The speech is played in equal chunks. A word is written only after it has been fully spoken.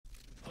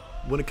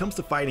When it comes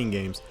to fighting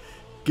games,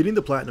 getting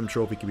the Platinum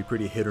Trophy can be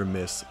pretty hit or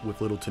miss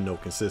with little to no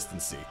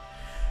consistency.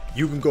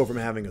 You can go from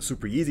having a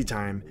super easy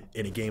time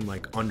in a game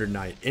like Under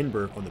Night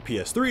In-Birth on the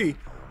PS3,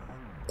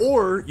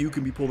 or you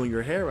can be pulling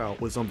your hair out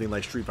with something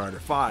like Street Fighter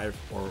V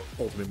or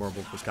Ultimate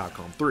Marvel vs.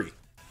 Capcom 3.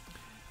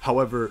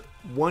 However,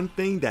 one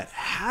thing that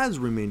has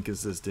remained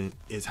consistent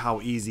is how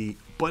easy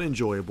but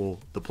enjoyable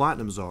the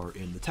Platinums are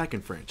in the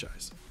Tekken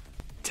franchise.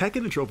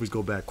 Tekken and trophies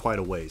go back quite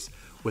a ways,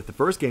 with the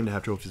first game to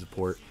have trophy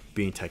support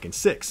being Tekken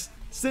 6.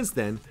 Since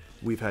then,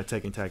 we've had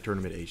Tekken Tag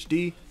Tournament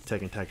HD,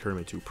 Tekken Tag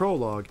Tournament 2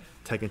 Prologue,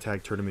 Tekken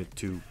Tag Tournament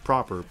 2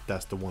 Proper,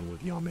 that's the one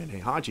with Yonman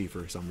Heihachi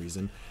for some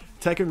reason,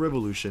 Tekken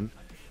Revolution,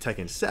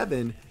 Tekken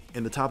 7,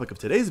 and the topic of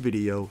today's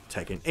video,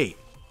 Tekken 8.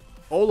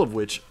 All of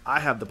which I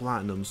have the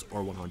Platinums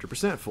or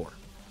 100% for.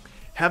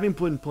 Having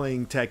been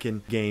playing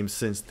Tekken games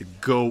since the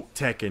GOAT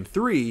Tekken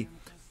 3,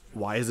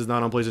 why is this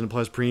not on PlayStation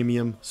Plus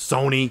Premium?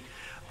 Sony!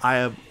 I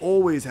have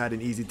always had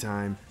an easy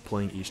time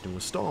playing each new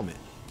installment.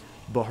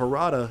 But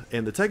Harada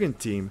and the Tekken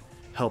team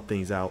helped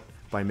things out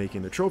by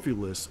making the trophy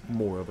list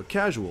more of a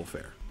casual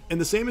affair. And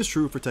the same is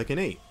true for Tekken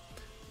 8.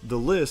 The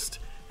list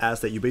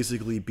asks that you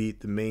basically beat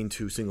the main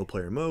two single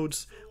player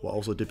modes while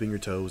also dipping your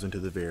toes into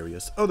the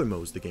various other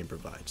modes the game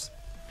provides.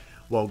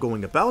 While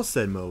going about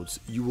said modes,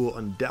 you will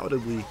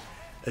undoubtedly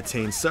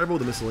attain several of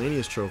the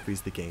miscellaneous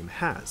trophies the game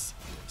has.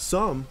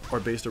 Some are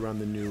based around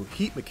the new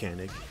heat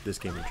mechanic this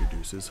game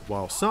introduces,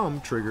 while some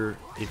trigger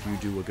if you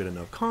do a good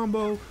enough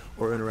combo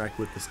or interact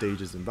with the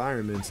stage's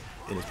environments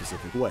in a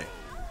specific way.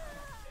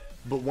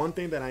 But one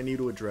thing that I need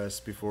to address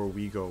before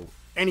we go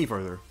any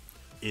further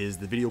is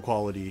the video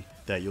quality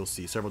that you'll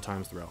see several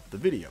times throughout the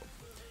video.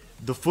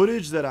 The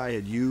footage that I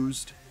had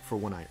used for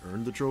when I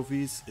earned the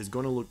trophies is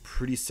going to look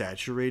pretty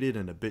saturated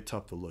and a bit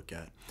tough to look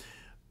at.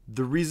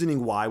 The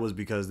reasoning why was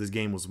because this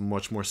game was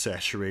much more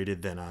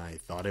saturated than I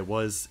thought it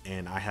was,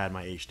 and I had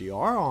my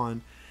HDR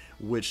on,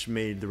 which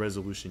made the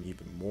resolution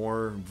even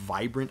more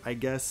vibrant, I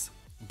guess,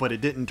 but it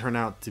didn't turn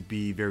out to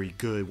be very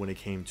good when it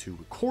came to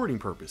recording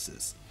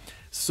purposes.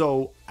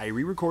 So I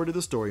re-recorded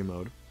the story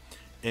mode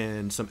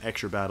and some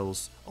extra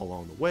battles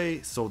along the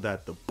way so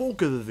that the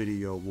bulk of the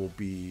video will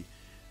be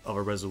of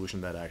a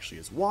resolution that actually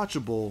is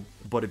watchable,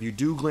 but if you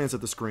do glance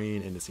at the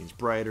screen and it seems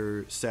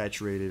brighter,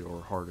 saturated,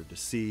 or harder to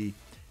see,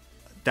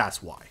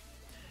 that's why.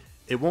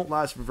 It won't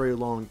last for very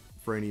long,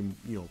 for any,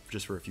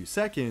 just for a few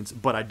seconds,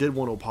 but I did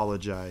want to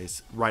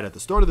apologize right at the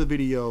start of the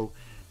video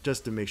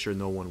just to make sure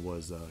no one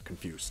was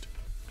confused.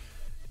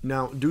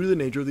 Now, due to the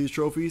nature of these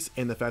trophies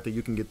and the fact that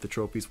you can get the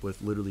trophies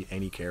with literally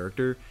any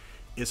character,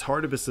 it's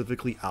hard to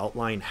specifically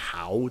outline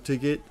how to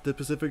get the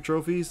specific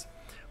trophies,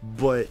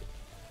 but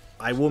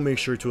I will make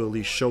sure to at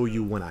least show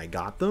you when I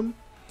got them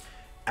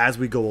as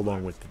we go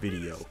along with the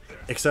video,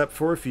 except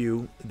for a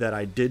few that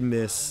I did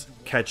miss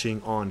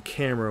catching on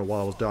camera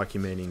while I was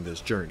documenting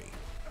this journey.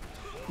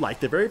 Like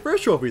the very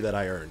first trophy that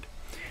I earned.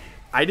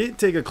 I didn't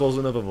take a close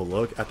enough of a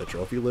look at the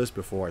trophy list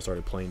before I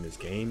started playing this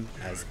game,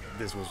 as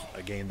this was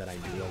a game that I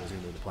knew I was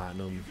going to do the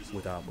Platinum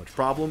without much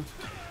problem.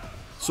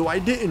 So I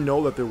didn't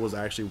know that there was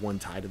actually one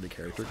tied to the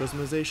character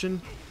customization,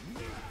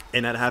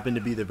 and that happened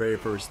to be the very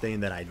first thing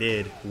that I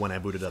did when I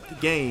booted up the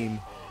game.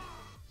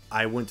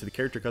 I went to the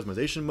character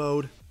customization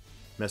mode,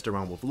 messed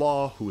around with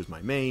Law, who is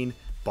my main,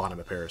 bought him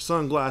a pair of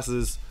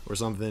sunglasses or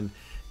something,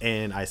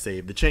 and I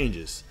saved the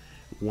changes.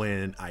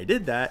 When I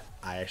did that,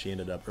 I actually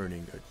ended up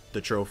earning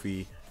the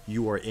trophy,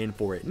 You Are In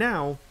For It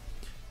Now,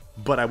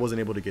 but I wasn't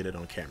able to get it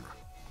on camera.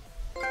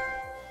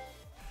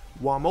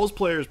 While most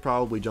players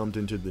probably jumped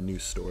into the new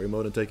story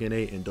mode in Tekken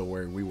 8, and don't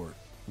worry,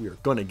 we are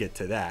gonna get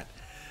to that,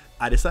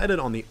 I decided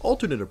on the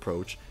alternate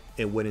approach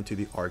and went into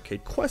the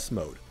arcade quest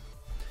mode.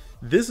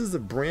 This is a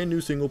brand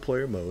new single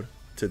player mode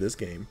to this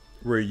game,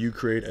 where you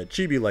create a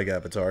chibi-like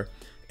avatar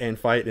and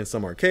fight in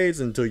some arcades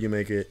until you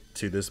make it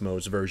to this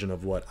mode's version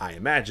of what I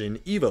imagine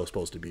Evo's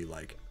supposed to be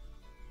like.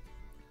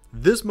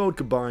 This mode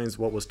combines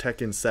what was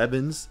Tekken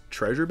 7's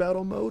treasure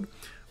battle mode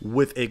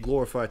with a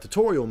glorified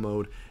tutorial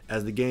mode,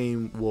 as the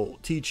game will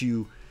teach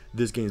you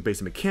this game's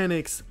basic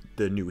mechanics,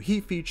 the new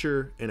heat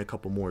feature, and a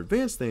couple more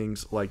advanced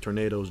things like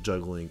tornadoes,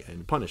 juggling,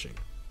 and punishing.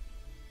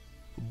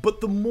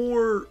 But the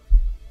more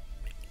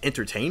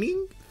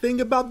entertaining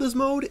thing about this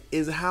mode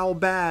is how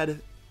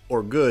bad,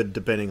 or good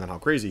depending on how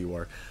crazy you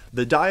are,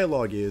 the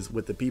dialogue is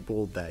with the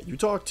people that you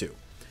talk to.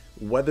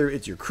 Whether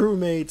it's your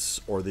crewmates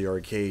or the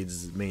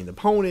arcade's main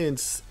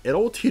opponents, it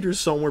all teeters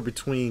somewhere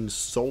between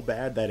so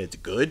bad that it's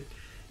good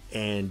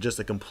and just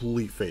a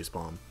complete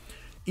facepalm.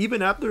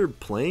 Even after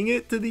playing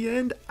it to the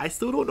end, I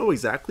still don't know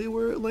exactly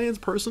where it lands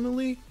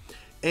personally.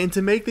 And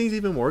to make things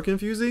even more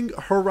confusing,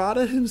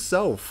 Harada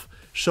himself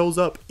shows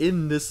up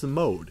in this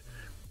mode.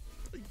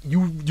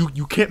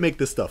 You can't make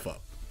this stuff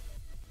up.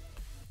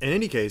 In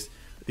any case,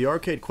 the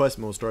arcade quest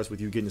mode starts with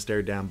you getting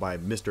stared down by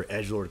Mr.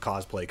 Edgelord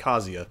Cosplay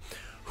Kazuya,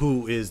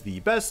 who is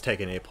the best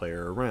Tekken 8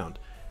 player around.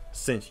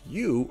 Since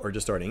you are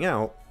just starting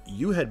out,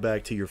 you head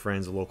back to your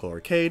friend's local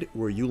arcade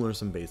where you learn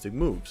some basic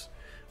moves.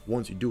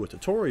 Once you do a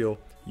tutorial,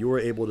 you are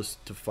able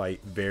to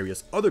fight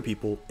various other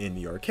people in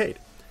the arcade.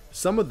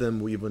 Some of them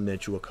will even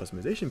net you a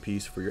customization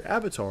piece for your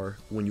avatar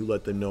when you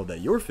let them know that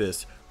your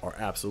fists are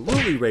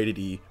absolutely rated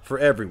E for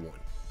everyone.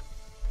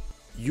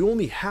 You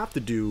only have to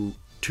do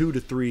 2 to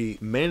 3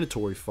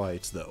 mandatory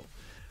fights though.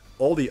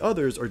 All the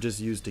others are just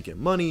used to get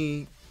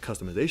money,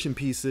 customization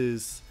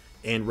pieces,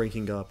 and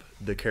ranking up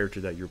the character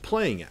that you're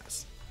playing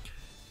as.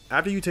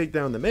 After you take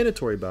down the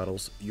mandatory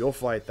battles, you'll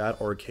fight that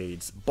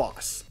arcade's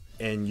boss,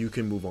 and you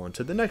can move on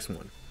to the next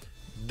one.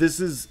 This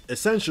is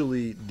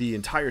essentially the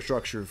entire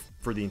structure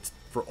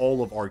for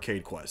all of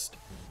Arcade Quest.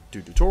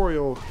 Do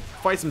tutorial,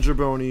 fight some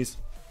jabronis,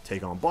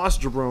 take on boss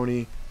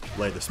jabroni,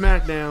 lay the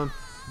smackdown,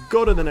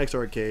 go to the next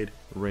arcade,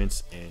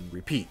 rinse and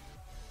repeat.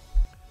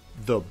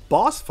 The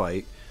boss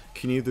fight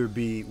can either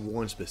be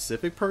one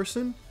specific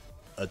person,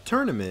 a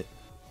tournament,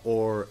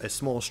 or a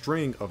small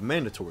string of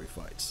mandatory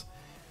fights.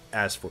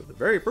 As for the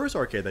very first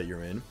arcade that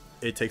you're in,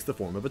 it takes the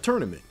form of a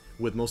tournament,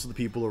 with most of the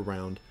people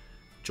around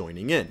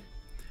joining in.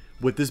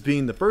 With this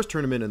being the first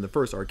tournament in the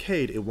first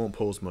arcade, it won't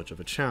pose much of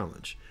a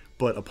challenge,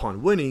 but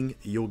upon winning,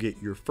 you'll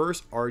get your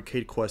first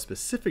Arcade Quest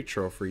specific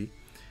trophy.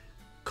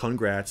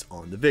 Congrats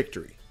on the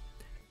victory.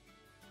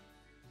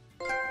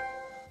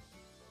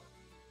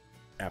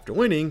 After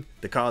winning,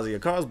 the Kazuya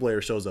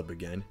cosplayer shows up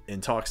again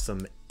and talks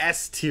some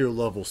S tier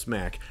level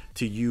smack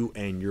to you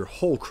and your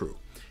whole crew.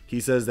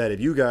 He says that if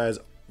you guys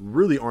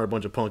really aren't a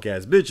bunch of punk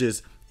ass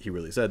bitches, he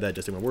really said that,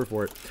 just take my word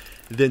for it,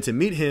 then to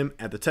meet him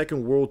at the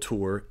Tekken World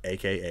Tour,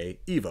 aka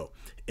EVO,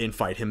 and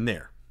fight him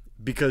there.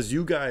 Because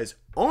you guys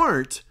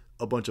aren't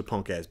a bunch of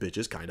punk ass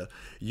bitches, kinda,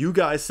 you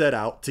guys set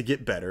out to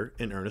get better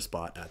and earn a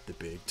spot at the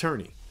big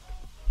tourney.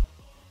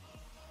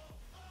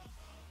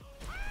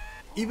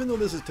 Even though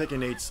this is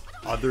Tekken 8's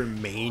other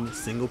main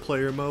single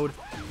player mode,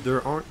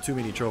 there aren't too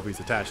many trophies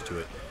attached to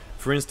it.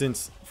 For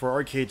instance, for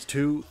Arcades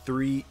 2,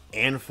 3,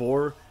 and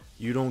 4,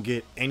 you don't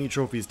get any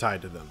trophies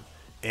tied to them.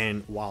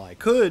 And while I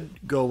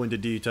could go into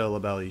detail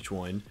about each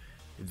one,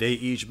 they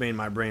each made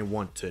my brain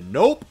want to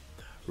nope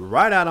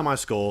right out of my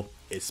skull,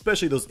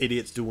 especially those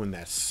idiots doing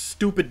that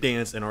stupid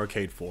dance in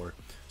Arcade 4.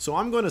 So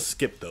I'm going to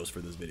skip those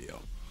for this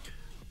video.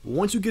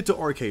 Once you get to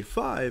Arcade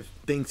 5,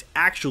 things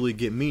actually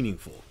get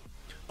meaningful.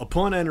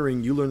 Upon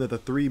entering, you learn that the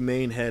 3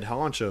 main head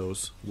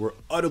honchos were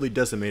utterly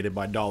decimated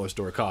by Dollar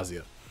Store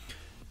Kazuya.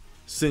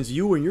 Since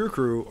you and your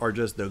crew are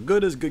just the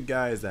goodest good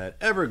guys that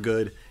ever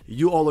good,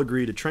 you all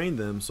agree to train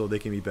them so they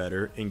can be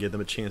better and give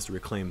them a chance to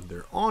reclaim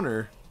their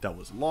honor that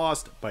was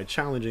lost by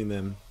challenging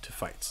them to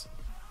fights.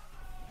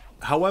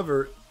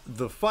 However,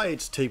 the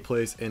fights take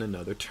place in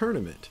another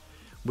tournament.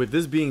 With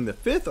this being the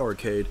 5th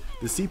arcade,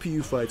 the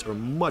CPU fights are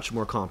much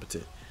more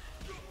competent.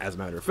 As a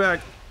matter of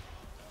fact,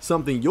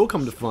 something you'll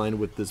come to find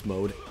with this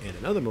mode and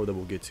another mode that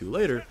we'll get to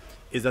later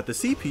is that the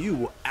CPU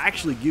will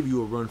actually give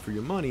you a run for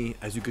your money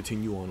as you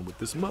continue on with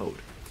this mode.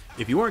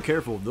 If you aren't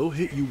careful, they'll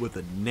hit you with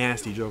a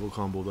nasty juggle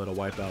combo that'll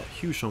wipe out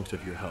huge chunks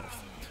of your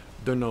health.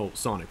 They're no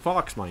Sonic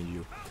Fox, mind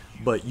you,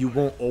 but you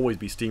won't always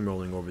be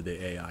steamrolling over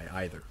the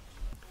AI either.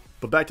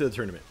 But back to the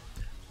tournament.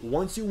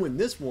 Once you win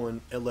this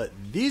one and let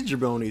these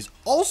jabronis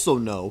also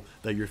know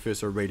that your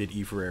fists are rated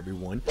E for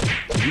everyone,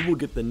 you will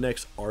get the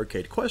next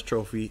Arcade Quest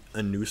trophy,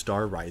 A New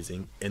Star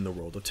Rising in the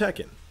world of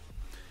Tekken.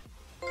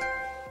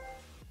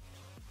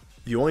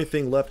 The only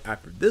thing left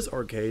after this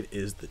arcade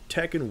is the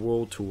Tekken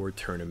World Tour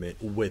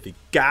tournament with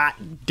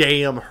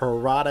goddamn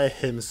Harada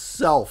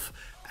himself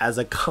as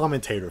a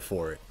commentator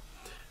for it.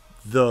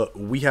 The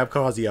We Have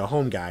Kazuya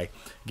Home guy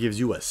gives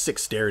you a sick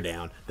stare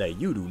down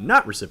that you do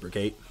not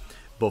reciprocate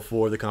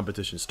before the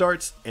competition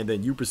starts, and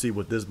then you proceed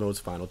with this mode's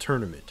final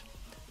tournament.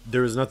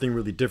 There is nothing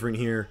really different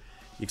here,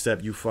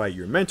 except you fight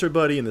your mentor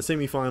buddy in the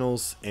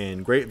semifinals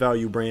and great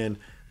value brand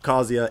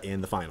Kazuya in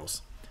the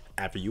finals.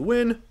 After you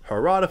win,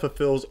 Harada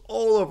fulfills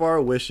all of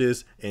our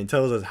wishes and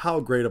tells us how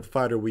great of a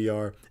fighter we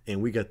are,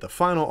 and we get the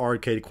final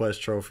Arcade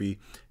Quest trophy.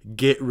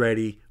 Get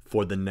ready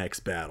for the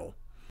next battle.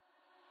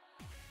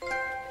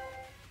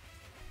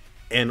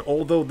 And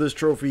although this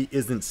trophy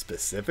isn't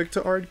specific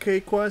to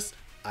Arcade Quest,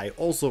 I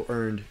also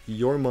earned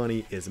Your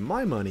Money Is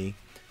My Money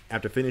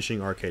after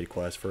finishing Arcade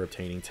Quest for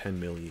obtaining 10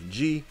 million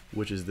G,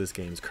 which is this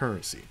game's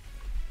currency.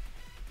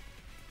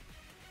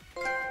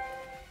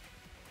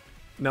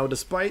 Now,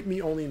 despite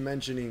me only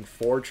mentioning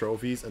 4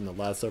 trophies in the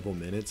last several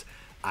minutes,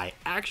 I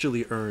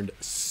actually earned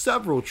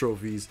several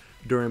trophies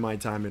during my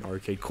time in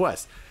Arcade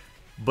Quest.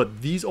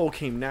 But these all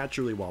came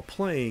naturally while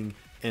playing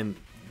and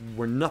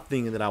were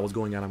nothing that I was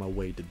going out of my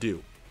way to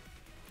do.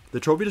 The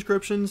trophy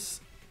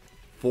descriptions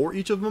for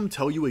each of them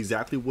tell you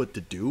exactly what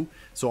to do,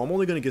 so I'm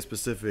only going to get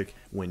specific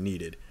when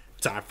needed.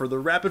 Time for the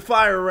rapid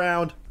fire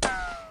round!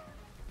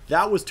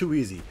 That was too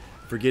easy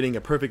for getting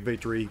a perfect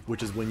victory,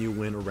 which is when you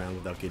win a round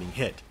without getting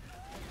hit.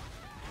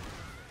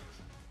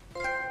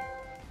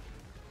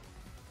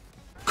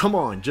 Come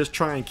on, just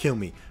try and kill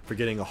me for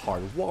getting a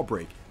hard wall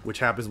break, which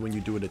happens when you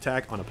do an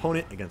attack on an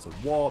opponent against a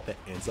wall that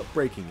ends up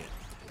breaking it.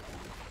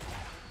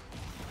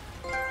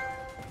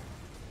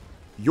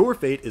 Your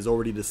fate is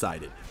already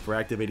decided for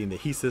activating the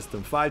heat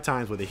system 5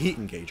 times with a heat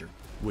engager,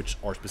 which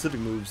are specific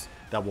moves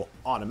that will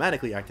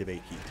automatically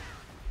activate heat.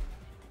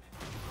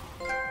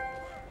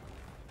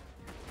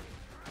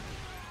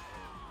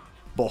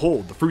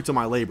 behold, the fruits of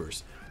my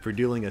labors, for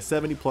dealing a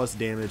 70 plus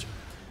damage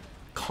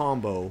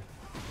combo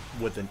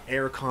with an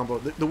air combo.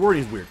 The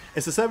wording is weird.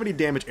 It's a 70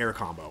 damage air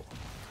combo. ...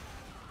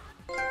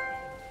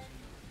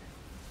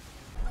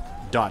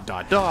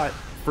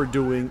 for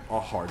doing a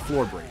hard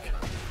floor break.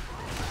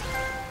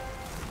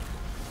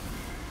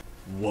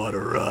 What a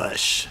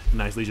rush.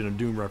 Nice Legion of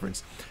Doom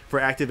reference. For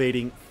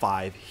activating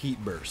 5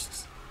 heat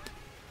bursts.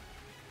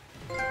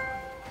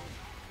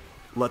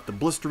 Let the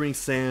blistering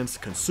sands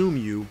consume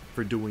you,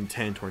 for doing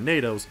 10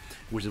 tornadoes,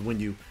 which is when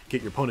you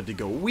get your opponent to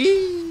go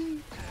wee.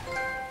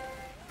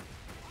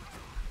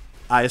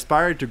 I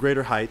aspired to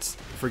greater heights,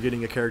 for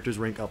getting a character's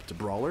rank up to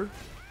Brawler.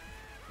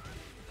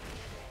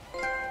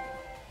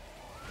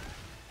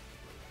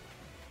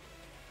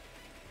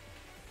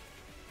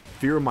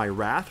 Fear my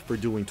wrath, for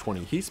doing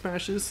 20 heat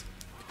smashes.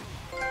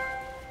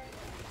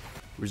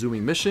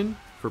 Resuming mission,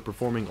 for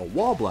performing a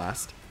wall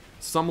blast.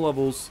 Some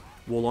levels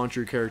will launch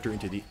your character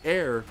into the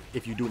air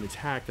if you do an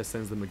attack that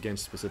sends them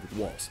against specific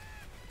walls.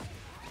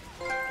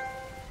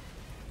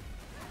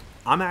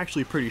 I'm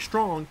actually pretty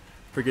strong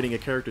for getting a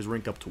character's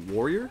rank up to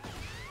Warrior.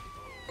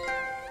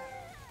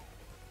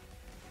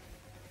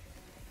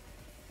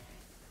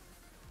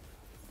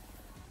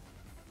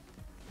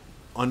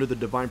 Under the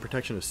divine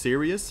protection of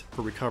Sirius,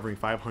 for recovering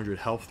 500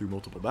 health through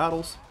multiple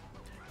battles.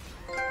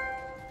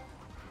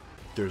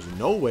 There's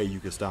no way you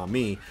can stop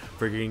me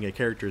for getting a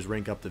character's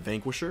rank up to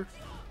Vanquisher.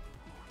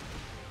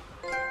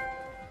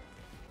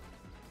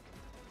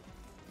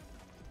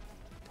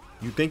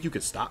 You think you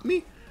could stop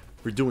me?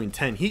 For doing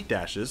 10 heat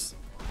dashes.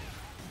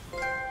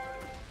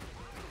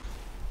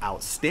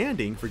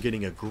 Outstanding, for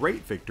getting a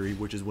great victory,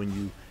 which is when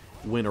you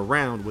win a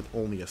round with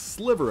only a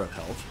sliver of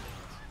health.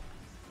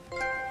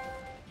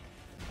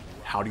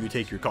 How do you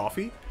take your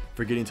coffee?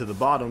 For getting to the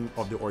bottom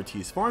of the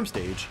Ortiz farm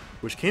stage,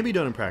 which can be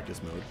done in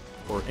practice mode,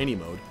 or any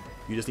mode.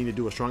 You just need to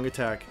do a strong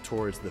attack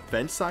towards the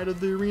fence side of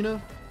the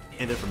arena,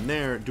 and then from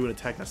there, do an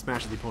attack that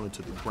smashes the opponent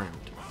to the ground.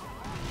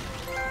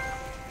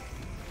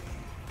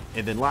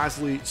 And then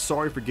lastly,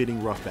 sorry for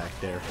getting rough back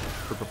there,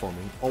 for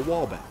performing a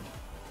wall bound.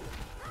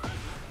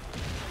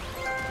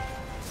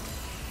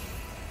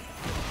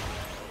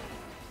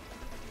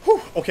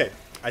 Whew, okay,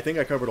 I think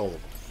I covered all of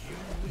them.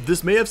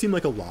 This may have seemed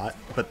like a lot,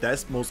 but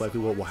that's most likely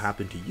what will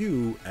happen to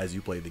you as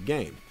you play the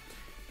game.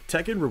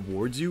 Tekken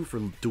rewards you for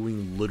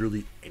doing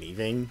literally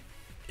anything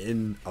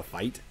in a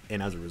fight,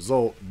 and as a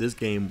result, this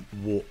game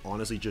will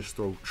honestly just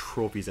throw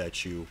trophies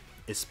at you,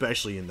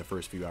 especially in the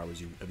first few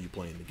hours of you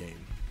playing the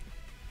game.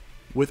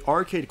 With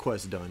Arcade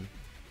Quest done,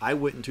 I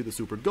went into the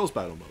Super Ghost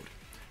Battle mode.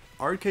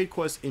 Arcade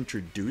Quest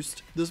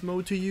introduced this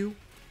mode to you,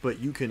 but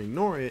you can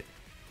ignore it,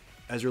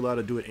 as you're allowed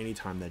to do it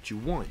anytime that you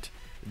want.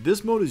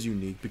 This mode is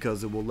unique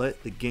because it will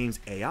let the game's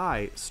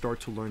AI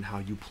start to learn how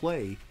you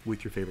play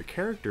with your favorite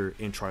character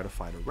and try to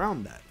fight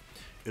around that.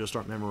 It'll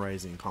start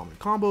memorizing common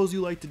combos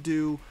you like to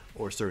do,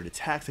 or certain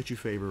attacks that you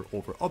favor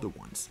over other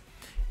ones.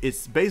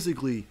 It's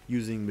basically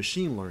using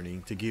machine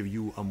learning to give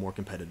you a more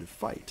competitive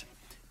fight.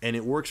 And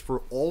it works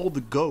for all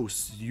the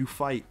ghosts you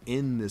fight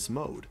in this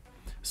mode.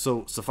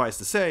 So suffice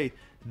to say,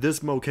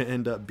 this mode can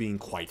end up being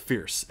quite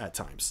fierce at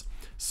times.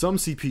 Some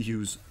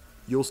CPUs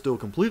you'll still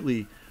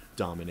completely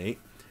dominate,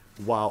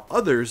 while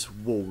others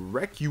will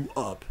wreck you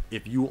up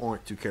if you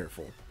aren't too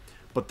careful.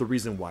 But the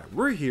reason why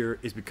we're here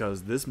is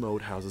because this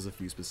mode houses a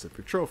few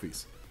specific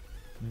trophies.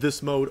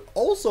 This mode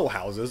also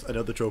houses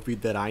another trophy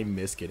that I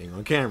miss getting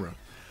on camera.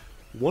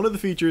 One of the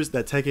features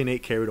that Tekken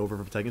 8 carried over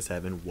from Tekken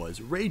 7 was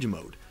Rage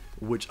Mode,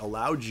 which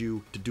allowed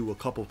you to do a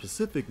couple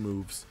specific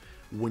moves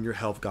when your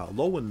health got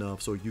low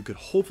enough so you could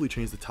hopefully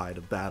change the tide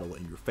of battle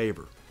in your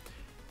favor.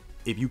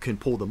 If you can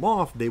pull them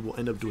off, they will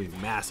end up doing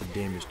massive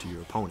damage to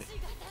your opponent.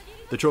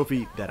 The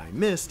trophy that I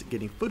missed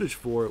getting footage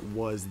for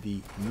was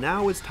the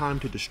Now It's Time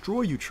to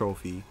Destroy You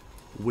trophy,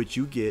 which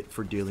you get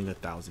for dealing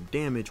 1000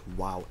 damage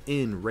while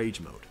in Rage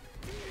Mode.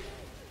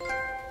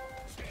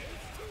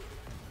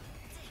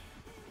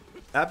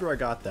 After I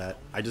got that,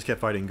 I just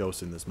kept fighting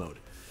ghosts in this mode.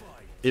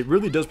 It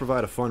really does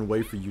provide a fun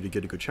way for you to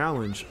get a good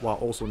challenge while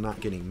also not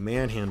getting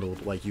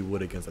manhandled like you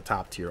would against a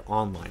top tier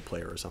online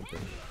player or something.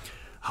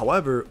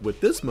 However, with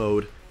this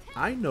mode,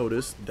 I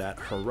noticed that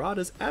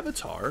Harada's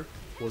avatar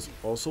was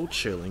also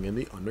chilling in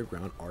the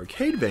underground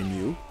arcade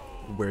venue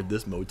where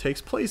this mode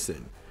takes place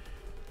in.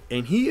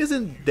 And he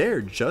isn't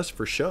there just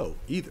for show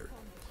either.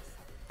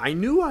 I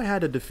knew I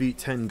had to defeat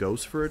 10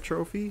 ghosts for a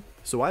trophy,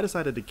 so I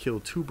decided to kill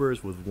 2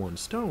 birds with 1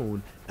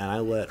 stone, and I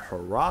let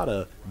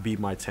Harada be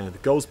my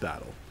 10th ghost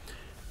battle.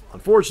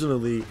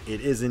 Unfortunately,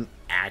 it isn't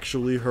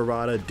actually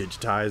Harada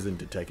digitized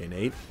into Tekken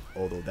 8,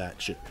 although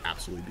that should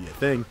absolutely be a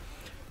thing,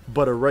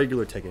 but a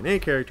regular Tekken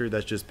 8 character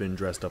that's just been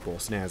dressed up all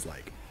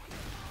snaz-like.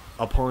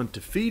 Upon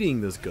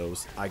defeating this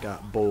ghost, I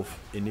got both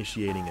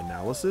Initiating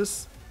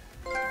Analysis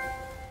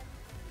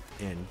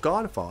and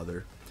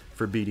Godfather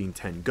for beating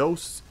 10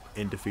 ghosts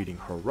and defeating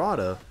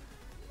Harada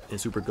in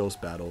Super Ghost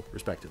Battle,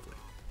 respectively.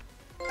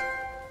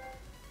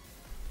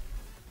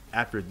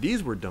 After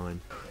these were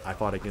done, I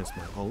fought against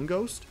my own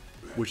ghost,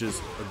 which is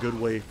a good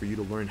way for you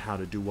to learn how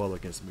to do well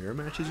against mirror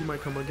matches you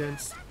might come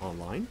against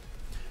online.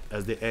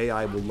 as the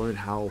AI will learn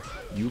how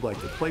you like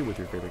to play with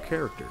your favorite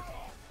character.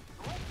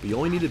 But you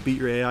only need to beat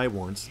your AI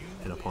once,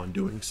 and upon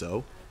doing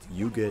so,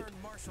 you get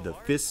the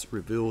Fists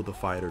Reveal the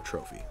Fighter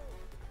trophy.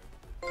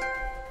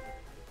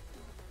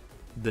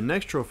 The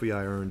next trophy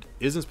I earned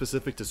isn't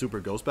specific to Super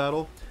Ghost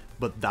Battle,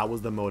 but that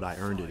was the mode I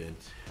earned it in.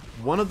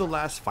 One of the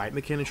last fight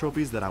mechanic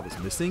trophies that I was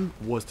missing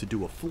was to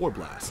do a floor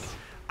blast.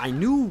 I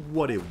knew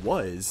what it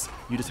was,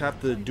 you just have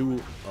to do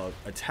an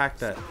attack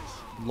that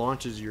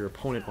launches your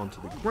opponent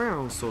onto the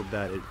ground so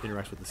that it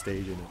interacts with the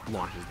stage and it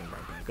launches them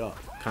right back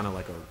up, kind of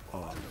like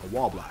a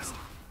wall blast.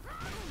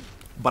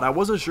 But I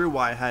wasn't sure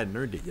why I hadn't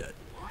earned it yet.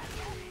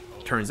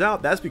 Turns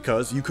out that's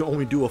because you can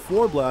only do a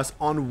floor blast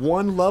on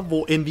one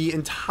level in the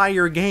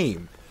entire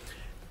game.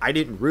 I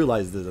didn't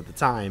realize this at the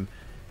time.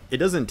 It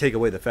doesn't take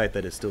away the fact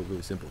that it's still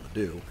really simple to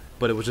do,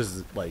 but it was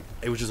just like,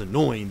 it was just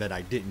annoying that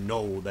I didn't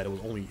know that it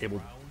was only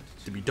able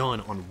to be done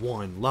on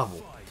one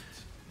level.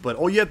 But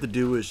all you have to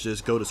do is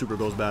just go to Super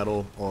Ghost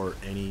Battle or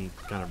any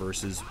kind of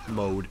versus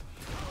mode.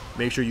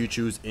 Make sure you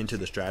choose into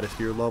the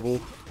stratosphere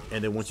level,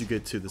 and then once you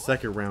get to the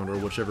second round or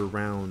whichever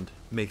round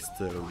makes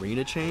the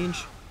arena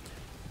change,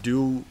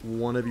 do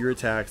one of your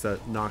attacks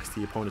that knocks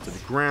the opponent to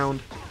the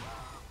ground.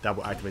 That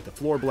will activate the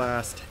floor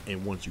blast,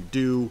 and once you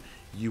do,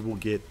 you will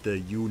get the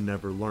You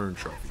Never Learn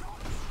trophy.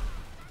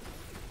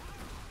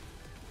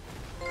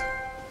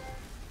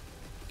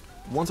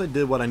 Once I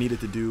did what I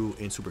needed to do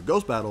in Super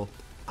Ghost Battle,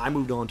 I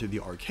moved on to the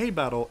Arcade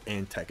Battle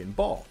and Tekken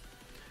Ball.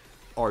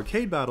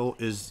 Arcade Battle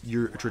is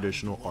your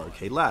traditional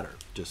arcade ladder.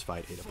 Just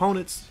fight 8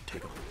 opponents,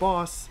 take on the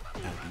boss,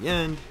 at the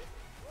end,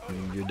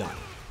 and you're done.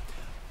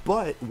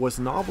 But what's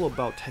novel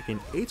about Tekken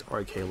 8's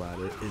arcade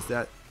ladder is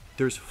that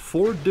there's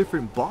 4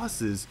 different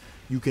bosses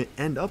you can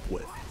end up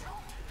with.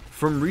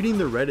 From reading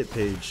the Reddit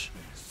page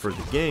for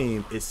the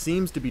game, it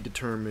seems to be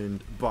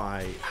determined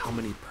by how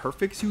many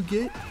perfects you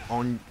get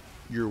on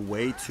your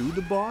way to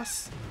the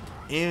boss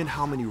and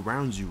how many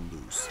rounds you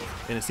lose.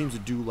 And it seems to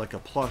do like a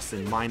plus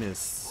and minus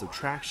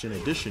subtraction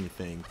addition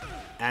thing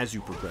as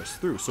you progress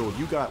through. So if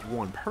you got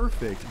 1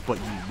 perfect but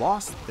you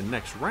lost the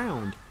next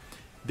round,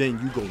 then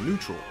you go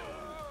neutral.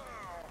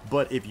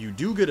 But if you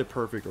do get a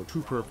perfect or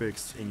 2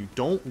 perfects and you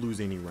don't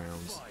lose any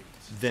rounds,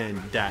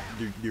 then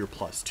you're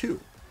 +2.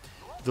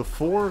 The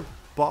 4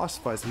 boss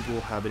fights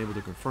people have been able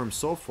to confirm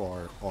so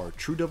far are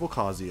True Devil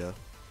Kazuya,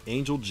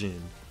 Angel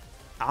Jin,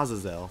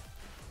 Azazel,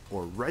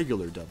 or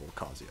regular Devil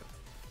Kazuya.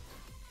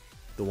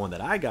 The one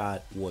that I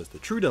got was the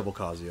True Devil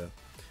Kazuya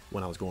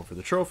when I was going for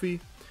the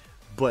trophy,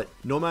 but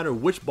no matter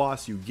which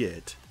boss you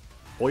get,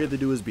 all you have to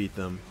do is beat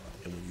them,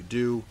 and when you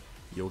do,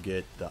 you'll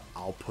get the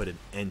I'll put an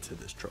end to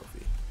this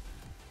trophy.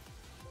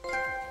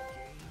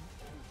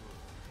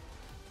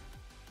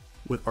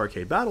 With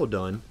Arcade Battle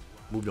done,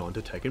 moved on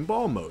to Tekken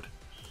Ball mode.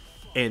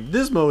 And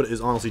this mode is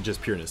honestly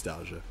just pure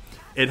nostalgia.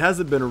 It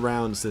hasn't been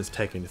around since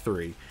Tekken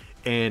 3,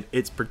 and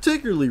it's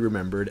particularly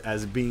remembered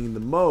as being the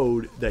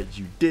mode that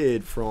you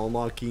did for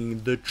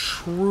unlocking the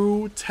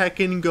true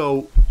Tekken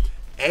GOAT,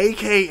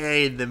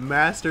 aka the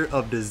master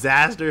of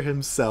disaster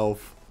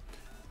himself,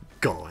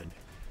 Gone.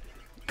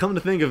 Come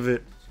to think of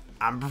it,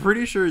 I'm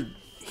pretty sure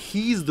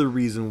he's the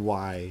reason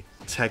why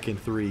Tekken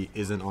 3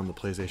 isn't on the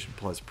PlayStation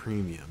Plus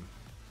Premium.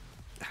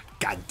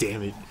 God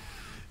damn it,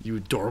 you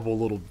adorable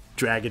little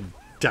dragon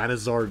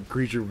dinosaur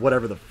creature,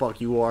 whatever the fuck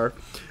you are.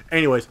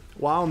 Anyways,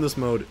 while in this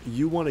mode,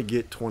 you want to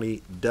get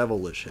 20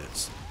 devilish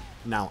hits.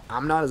 Now,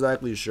 I'm not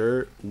exactly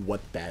sure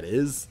what that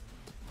is.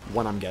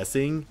 What I'm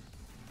guessing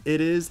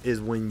it is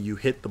when you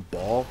hit the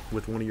ball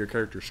with one of your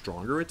character's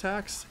stronger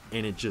attacks,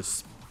 and it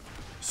just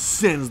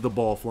sends the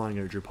ball flying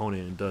at your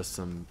opponent and does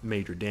some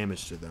major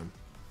damage to them.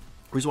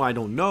 The reason why I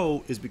don't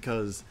know is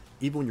because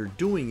even when you're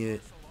doing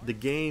it, the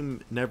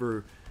game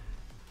never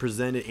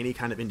presented any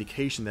kind of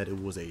indication that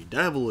it was a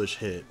devilish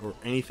hit or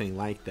anything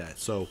like that.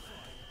 So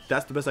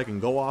that's the best I can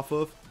go off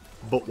of.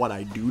 But what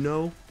I do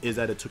know is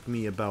that it took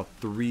me about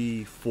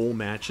 3 full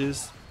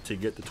matches to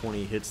get the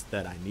 20 hits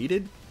that I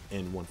needed.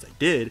 And once I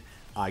did,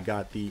 I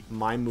got the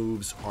My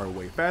Moves Are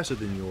Way Faster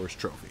Than Yours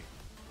trophy.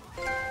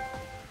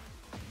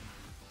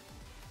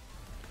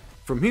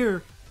 From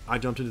here, I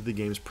jumped into the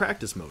game's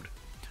practice mode.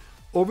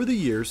 Over the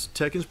years,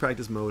 Tekken's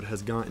practice mode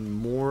has gotten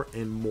more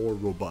and more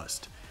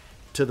robust.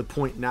 To the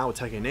point now with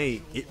Tekken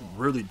 8, it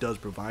really does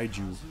provide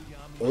you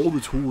all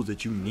the tools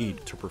that you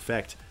need to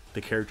perfect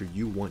the character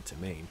you want to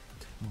main.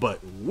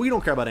 But we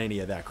don't care about any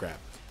of that crap.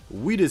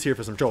 We just here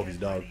for some trophies,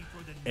 dog.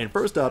 And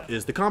first up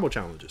is the combo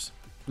challenges.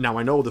 Now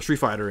I know the Street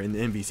Fighter and the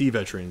MVC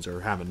veterans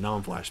are having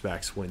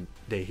non-flashbacks when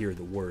they hear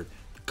the word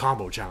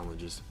combo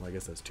challenges. Well, I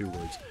guess that's 2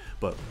 words,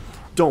 but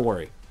don't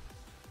worry.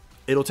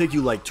 It'll take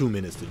you like 2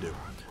 minutes to do.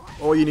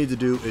 All you need to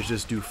do is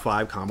just do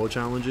 5 combo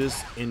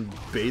challenges, and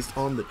based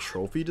on the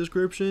trophy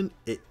description,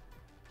 it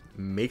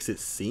makes it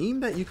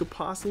seem that you could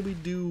possibly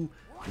do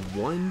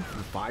 1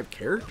 from 5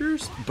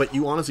 characters, but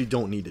you honestly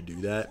don't need to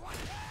do that.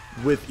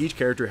 With each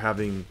character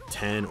having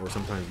 10 or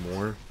sometimes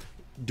more,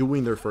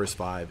 doing their first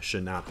 5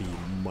 should not be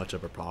much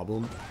of a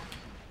problem.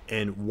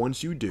 And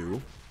once you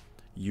do,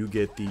 you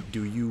get the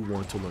Do You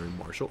Want to Learn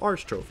Martial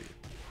Arts trophy.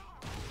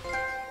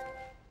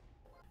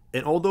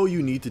 And although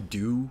you need to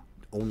do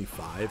only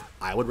 5,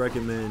 I would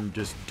recommend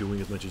just doing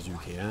as much as you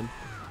can,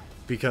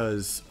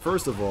 because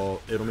first of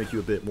all, it'll make you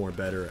a bit more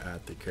better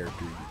at the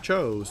character you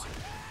chose,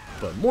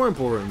 but more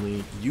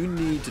importantly, you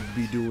need to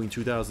be doing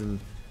 2,000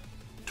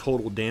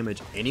 total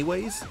damage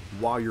anyways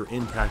while you're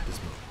in practice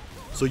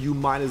mode. So you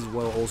might as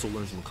well also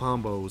learn some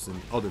combos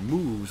and other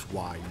moves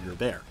while you're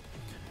there.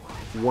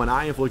 When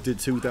I inflicted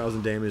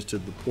 2,000 damage to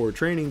the poor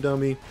training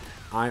dummy,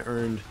 I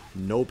earned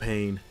no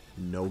pain,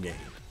 no gain.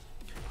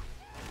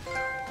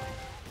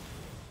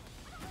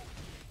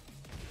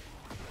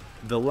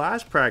 The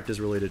last practice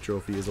related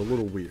trophy is a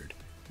little weird.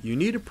 You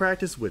need to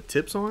practice with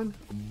tips on,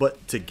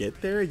 but to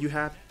get there you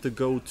have to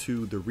go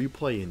to the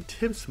replay in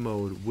tips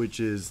mode, which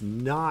is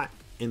not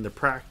in the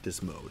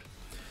practice mode.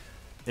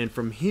 And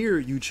from here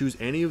you choose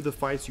any of the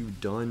fights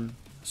you've done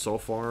so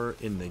far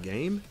in the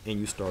game and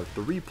you start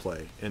the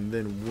replay, and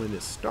then when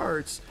it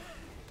starts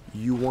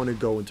you want to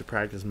go into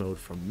practice mode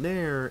from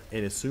there,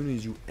 and as soon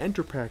as you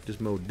enter practice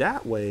mode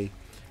that way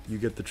you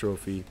get the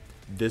trophy.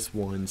 This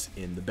one's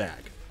in the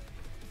bag.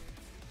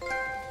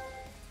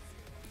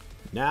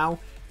 Now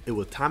it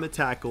was time to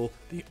tackle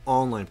the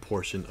online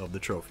portion of the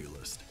trophy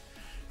list.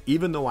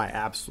 Even though I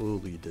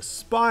absolutely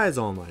despise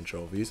online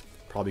trophies,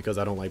 probably because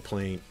I don't like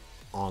playing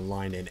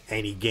online in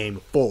any game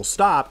full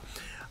stop,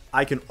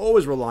 I can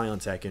always rely on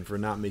Tekken for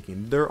not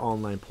making their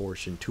online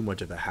portion too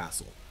much of a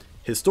hassle.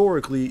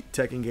 Historically,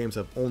 Tekken games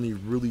have only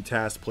really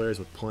tasked players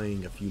with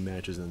playing a few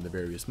matches in the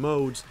various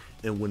modes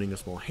and winning a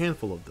small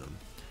handful of them.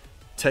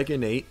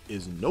 Tekken 8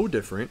 is no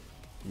different,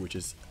 which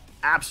is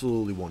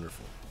absolutely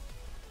wonderful.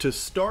 To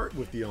start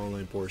with the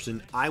online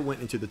portion, I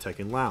went into the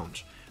Tekken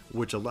Lounge,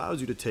 which allows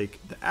you to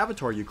take the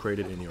avatar you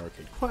created in the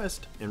arcade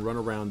quest and run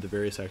around the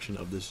various section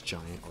of this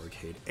giant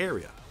arcade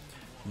area.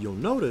 You'll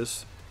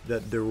notice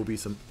that there will be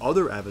some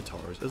other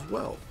avatars as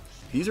well.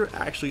 These are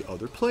actually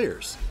other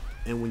players,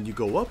 and when you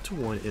go up to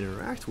one and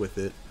interact with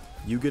it,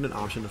 you get an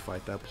option to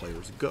fight that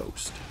player's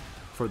ghost.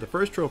 For the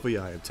first trophy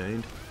I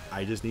obtained,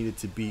 I just needed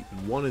to beat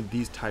one of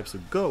these types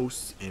of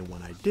ghosts, and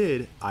when I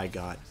did, I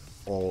got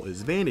All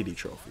Is Vanity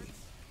trophy.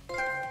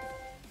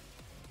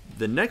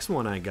 The next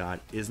one I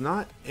got is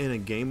not in a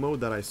game mode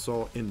that I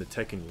saw in the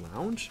Tekken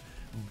Lounge,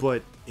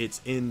 but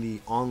it's in the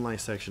online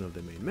section of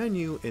the main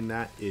menu, and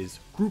that is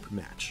Group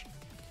Match.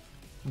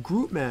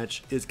 Group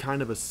Match is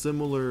kind of a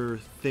similar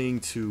thing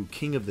to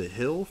King of the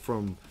Hill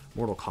from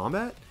Mortal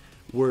Kombat,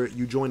 where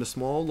you join a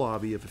small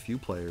lobby of a few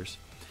players,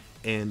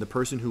 and the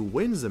person who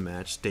wins the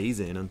match stays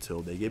in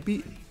until they get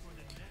beaten.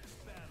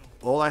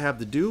 All I have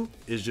to do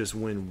is just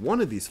win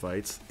one of these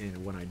fights,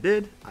 and when I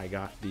did, I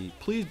got the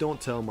Please Don't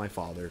Tell My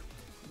Father,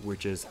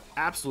 which is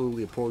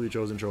absolutely a poorly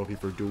chosen trophy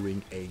for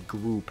doing a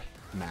group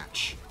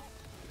match.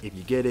 If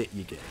you get it,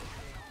 you get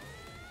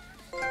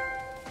it.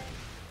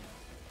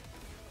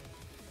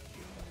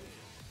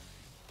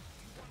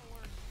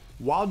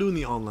 While doing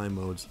the online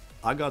modes,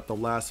 I got the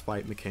last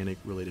fight mechanic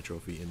related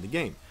trophy in the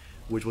game,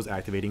 which was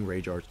activating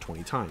Rage Arts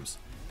 20 times.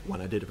 When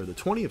I did it for the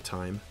 20th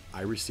time,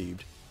 I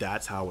received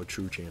That's How a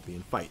True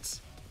Champion Fights.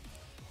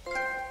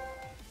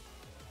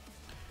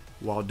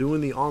 While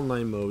doing the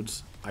online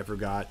modes, I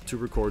forgot to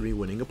record me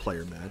winning a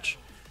player match,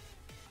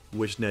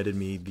 which netted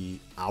me the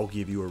I'll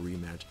give you a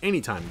rematch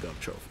anytime Gov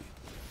trophy.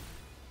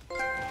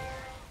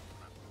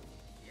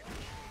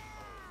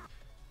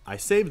 I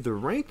saved the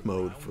ranked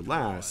mode for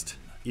last,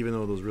 even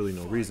though there's really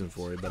no reason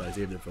for it, but I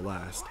saved it for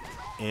last.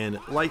 And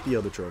like the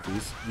other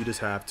trophies, you just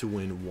have to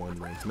win one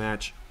ranked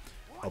match.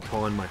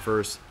 Upon my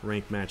first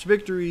ranked match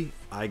victory,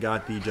 I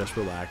got the Just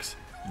Relax,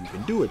 You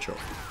Can Do It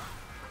trophy.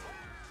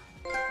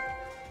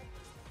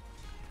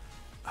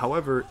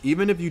 However,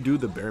 even if you do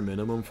the bare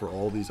minimum for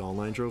all these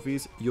online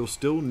trophies, you'll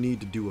still need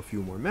to do a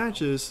few more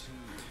matches,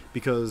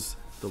 because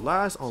the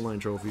last online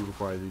trophy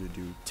requires you to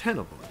do 10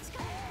 of them.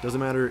 Doesn't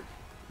matter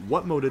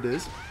what mode it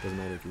is, doesn't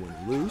matter if you win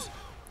or lose,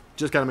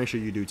 just gotta make sure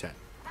you do 10.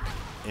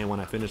 And when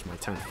I finished my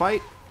 10th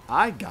fight,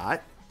 I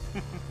got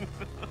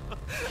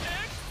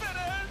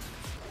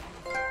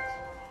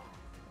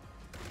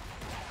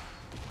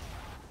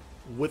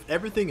with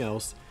everything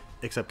else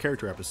except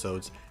character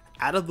episodes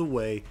out of the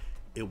way,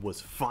 it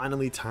was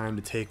finally time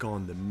to take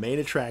on the main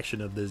attraction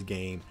of this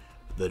game,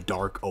 The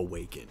Dark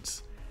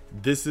Awakens.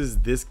 This is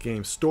this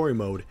game's story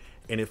mode,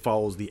 and it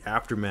follows the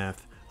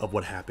aftermath of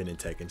what happened in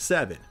Tekken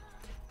 7.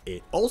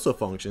 It also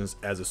functions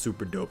as a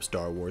super dope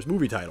Star Wars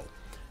movie title.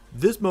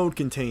 This mode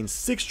contains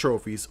 6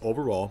 trophies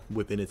overall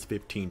within its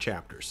 15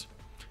 chapters.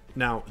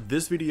 Now,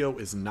 this video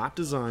is not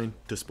designed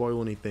to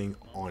spoil anything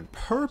on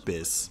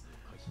purpose,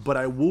 but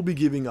I will be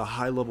giving a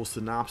high-level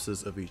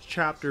synopsis of each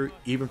chapter,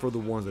 even for the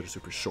ones that are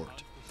super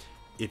short.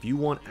 If you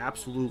want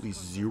absolutely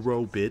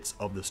 0 bits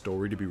of the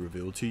story to be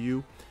revealed to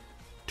you,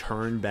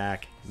 turn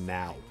back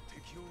now.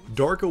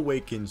 Dark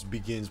Awakens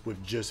begins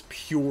with just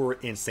pure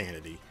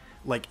insanity.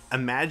 Like,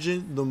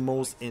 imagine the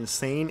most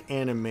insane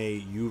anime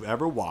you've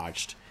ever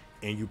watched,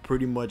 and you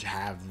pretty much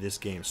have this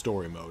game's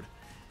story mode.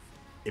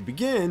 It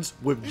begins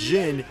with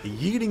Jin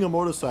yeeting a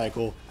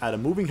motorcycle at a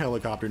moving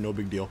helicopter, no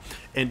big deal,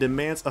 and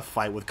demands a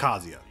fight with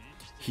Kazuya.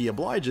 He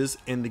obliges,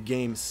 and the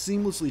game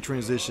seamlessly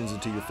transitions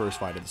into your first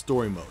fight of the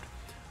story mode.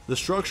 The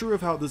structure of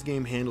how this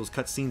game handles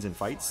cutscenes and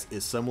fights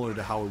is similar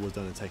to how it was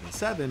done in Tekken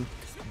 7,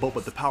 but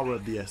with the power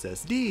of the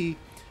SSD,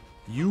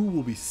 you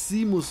will be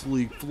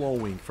seamlessly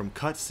flowing from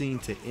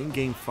cutscene to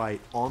in-game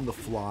fight on the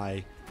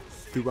fly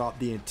throughout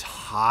the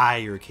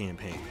entire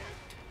campaign.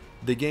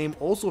 The game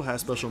also has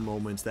special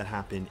moments that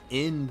happen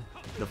in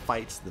the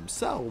fights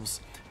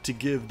themselves to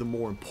give the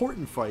more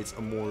important fights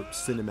a more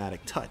cinematic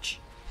touch.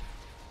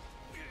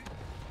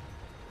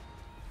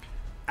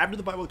 After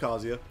the fight with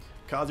Kazuya,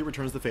 Kazuya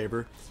returns the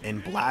favor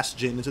and blasts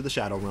Jin into the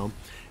Shadow Realm,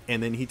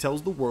 and then he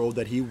tells the world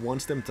that he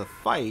wants them to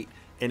fight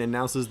and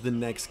announces the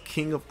next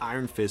King of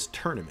Iron Fist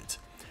tournament.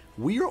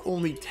 We are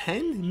only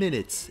 10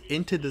 minutes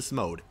into this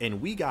mode,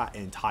 and we got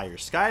entire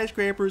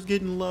skyscrapers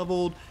getting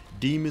leveled,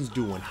 demons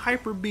doing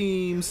hyper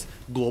beams,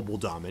 global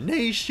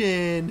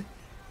domination,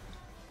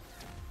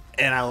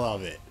 and I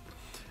love it.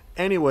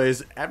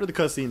 Anyways, after the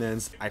cutscene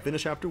ends, I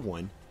finish chapter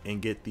 1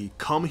 and get the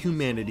Come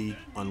Humanity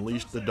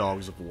Unleash the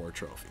Dogs of War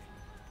trophy.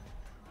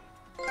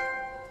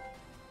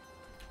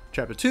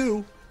 Chapter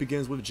 2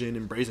 begins with Jin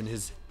embracing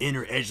his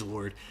inner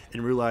edgelord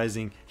and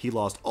realizing he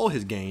lost all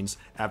his gains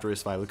after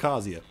his fight with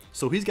Kazuya.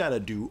 So he's got to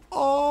do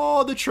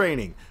all the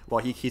training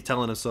while he keeps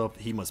telling himself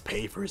he must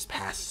pay for his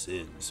past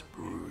sins.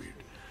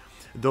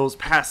 Those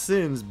past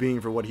sins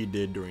being for what he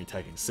did during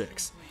Tekken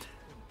 6.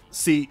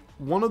 See,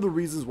 one of the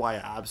reasons why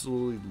I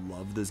absolutely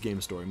love this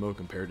game's story mode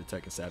compared to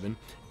Tekken 7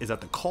 is that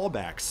the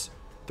callbacks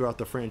throughout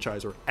the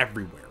franchise are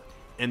everywhere.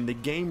 And the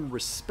game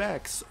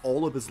respects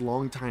all of its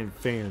longtime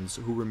fans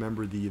who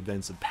remember the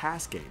events of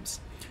past games.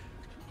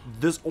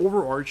 This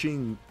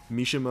overarching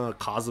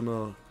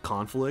Mishima-Kazuma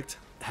conflict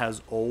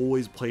has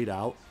always played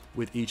out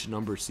with each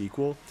number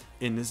sequel,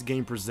 and this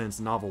game presents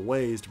novel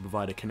ways to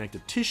provide a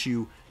connective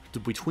tissue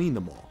between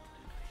them all.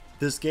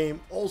 This game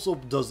also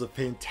does a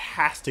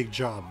fantastic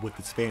job with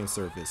its fan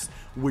service,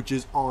 which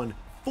is on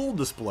full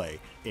display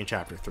in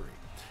Chapter 3.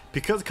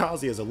 Because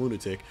Kazuya is a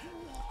lunatic,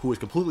 who is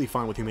completely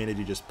fine with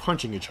humanity just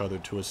punching each other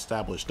to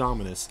establish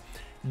dominance,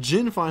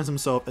 Jin finds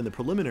himself in the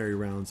preliminary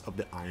rounds of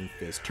the Iron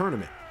Fist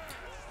tournament.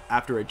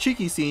 After a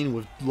cheeky scene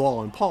with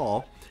Law and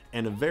Paul,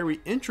 and a very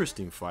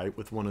interesting fight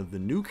with one of the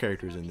new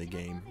characters in the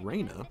game,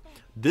 Reina,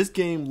 this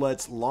game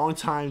lets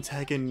longtime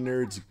Tekken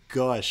nerds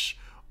gush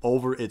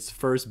over its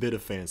first bit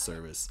of fan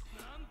service.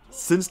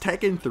 Since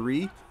Tekken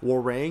 3,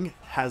 Warang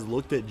has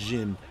looked at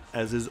Jin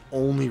as his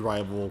only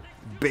rival,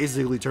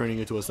 basically turning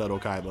into a Seto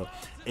Kaiba,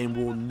 and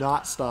will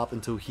not stop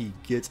until he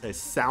gets a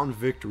sound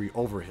victory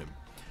over him.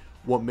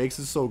 What makes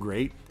it so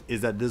great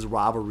is that this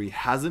rivalry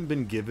hasn't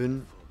been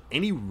given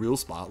any real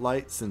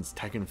spotlight since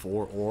Tekken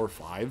 4 or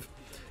 5,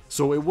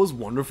 so it was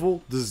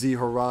wonderful to see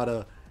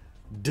Harada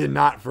did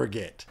not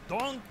forget.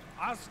 Don't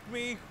ask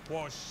me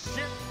for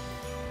shit.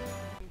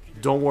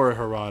 Don't worry,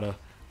 Harada,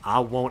 I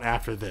won't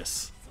after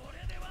this.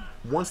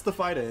 Once the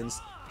fight ends,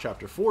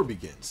 Chapter 4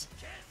 begins.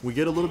 We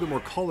get a little bit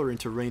more color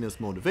into Reina's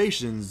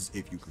motivations,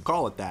 if you can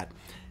call it that.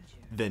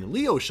 Then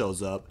Leo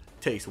shows up,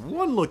 takes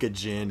one look at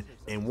Jin,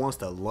 and wants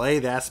to lay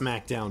that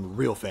smack down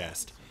real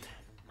fast.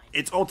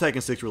 It's all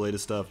Tekken 6 related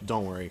stuff,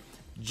 don't worry.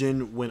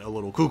 Jin went a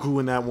little cuckoo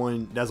in that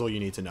one, that's all you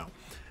need to know.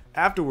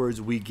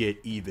 Afterwards, we get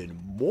even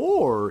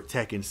more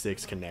Tekken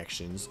 6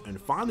 connections, and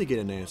finally get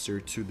an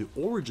answer to the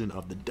origin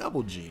of the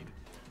Devil Gene.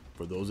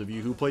 For those of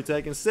you who play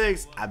Tekken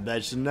 6, I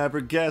bet you never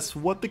guess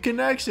what the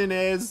connection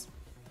is.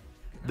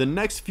 The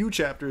next few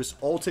chapters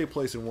all take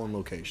place in one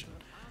location.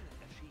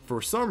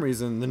 For some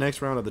reason, the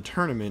next round of the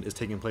tournament is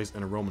taking place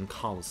in a Roman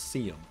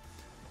Colosseum.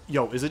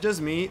 Yo, is it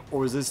just me,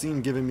 or is this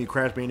scene giving me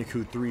Crash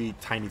Bandicoot 3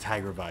 Tiny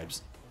Tiger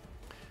vibes?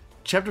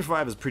 Chapter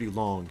 5 is pretty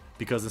long,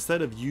 because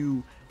instead of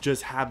you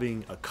just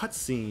having a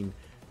cutscene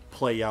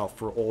play out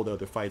for all the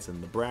other fights in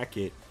the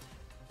bracket,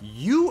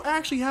 you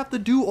actually have to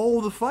do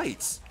all the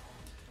fights.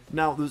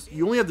 Now,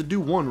 you only have to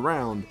do one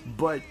round,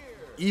 but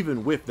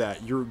even with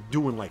that, you're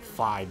doing like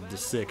 5 to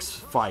 6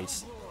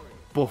 fights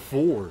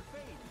before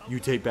you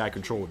take back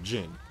control of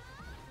Jin.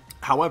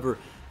 However,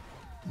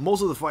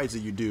 most of the fights that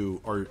you do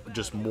are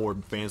just more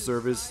fan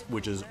service,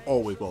 which is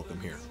always welcome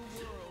here.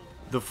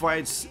 The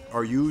fights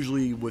are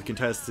usually with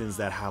contestants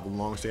that have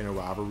long-standing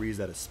rivalries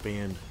that have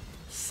spanned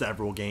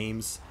several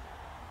games.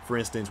 For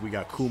instance, we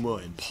got Kuma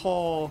and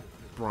Paul,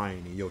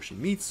 Brian and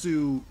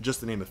Yoshimitsu, just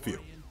to name a few.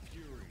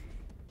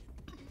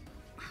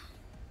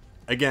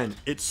 Again,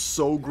 it's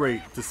so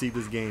great to see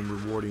this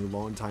game rewarding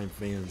longtime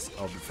fans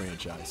of the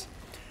franchise.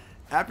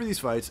 After these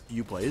fights,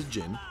 you play as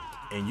Jin,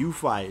 and you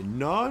fight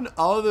none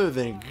other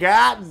than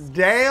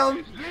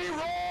goddamn...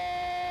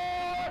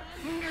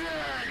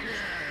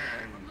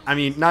 I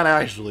mean, not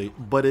actually,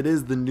 but it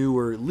is the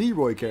newer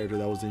Leroy character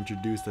that was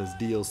introduced as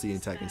DLC in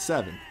Tekken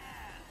 7.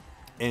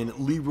 And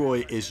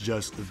Leroy is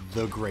just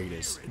the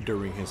greatest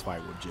during his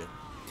fight with Jin.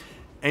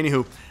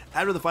 Anywho,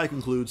 after the fight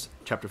concludes,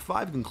 Chapter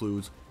 5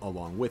 concludes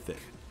along with it.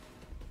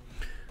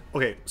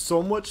 Okay,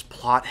 so much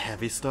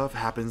plot-heavy stuff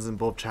happens in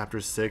both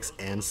Chapters 6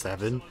 and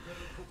 7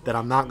 that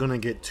I'm not going to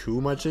get too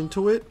much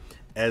into it,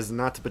 as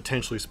not to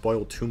potentially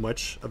spoil too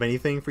much of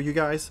anything for you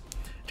guys.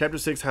 Chapter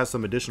 6 has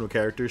some additional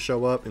characters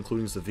show up,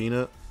 including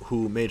Savina,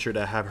 who made sure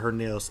to have her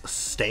nails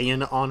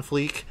staying on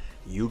fleek.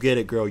 You get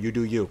it, girl. You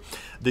do you.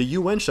 The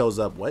UN shows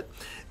up,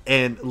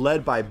 and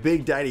led by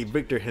Big Daddy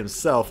Victor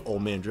himself.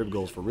 Old man Drip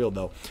goes for real,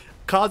 though.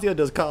 Kazuya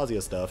does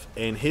Kazuya stuff,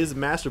 and his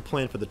master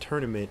plan for the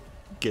tournament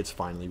gets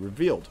finally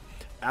revealed.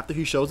 After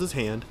he shows his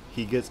hand,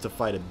 he gets to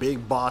fight a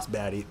big boss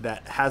baddie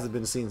that hasn't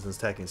been seen since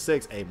Tekken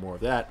 6. Ain't more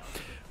of that.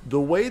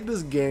 The way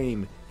this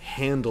game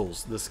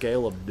handles the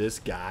scale of this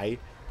guy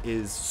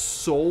is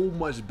so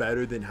much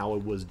better than how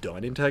it was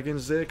done in Tekken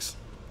 6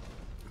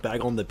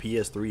 back on the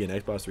PS3 and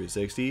Xbox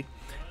 360,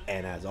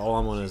 and that's all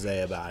I'm going to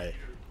say about it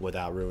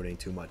without ruining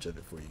too much of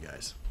it for you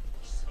guys.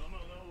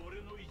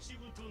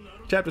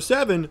 Chapter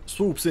 7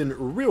 swoops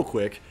in real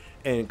quick,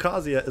 and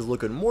Kazuya is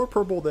looking more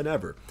purple than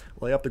ever.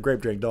 Lay off the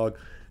grape drink, dog.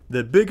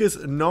 The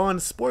biggest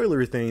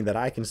non-spoiler thing that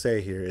I can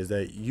say here is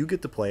that you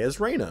get to play as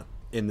Reina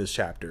in this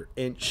chapter,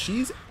 and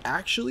she's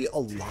actually a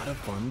lot of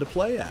fun to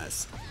play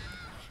as.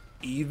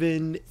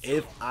 Even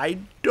if I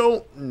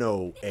don't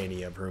know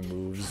any of her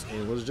moves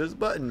and was just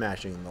button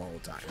mashing the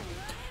whole time.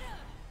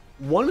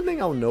 One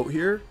thing I'll note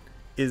here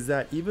is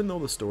that even though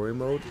the story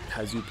mode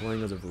has you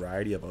playing as a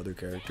variety of other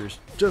characters,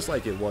 just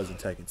like it was in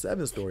Tekken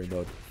 7 story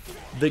mode,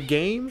 the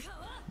game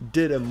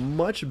did a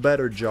much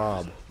better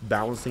job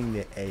balancing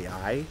the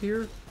AI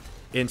here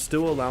and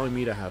still allowing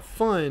me to have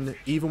fun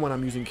even when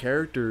I'm using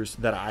characters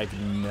that I've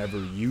never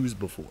used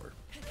before.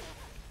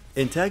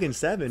 In Tekken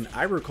 7,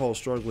 I recall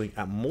struggling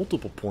at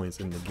multiple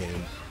points in the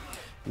game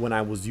when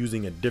I was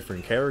using a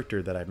different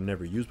character that I've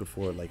never used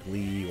before, like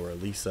Lee or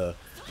Elisa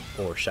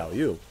or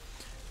Xiaoyu.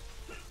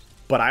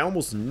 But I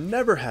almost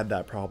never had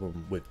that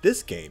problem with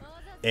this game,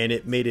 and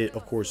it made it,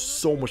 of course,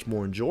 so much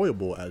more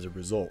enjoyable as a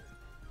result.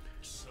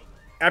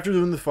 After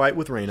doing the fight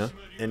with Reina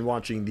and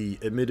watching the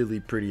admittedly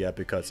pretty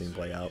epic cutscene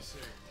play out,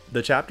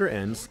 the chapter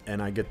ends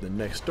and I get the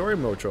next story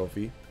mode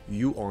trophy,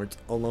 You Aren't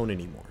Alone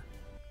Anymore.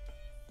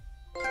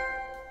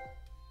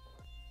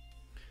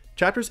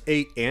 Chapters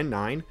 8 and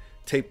 9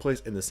 take place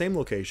in the same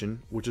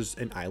location, which is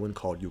an island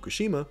called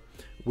Yukushima,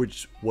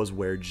 which was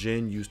where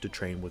Jin used to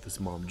train with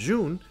his mom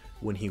June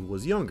when he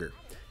was younger.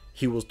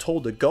 He was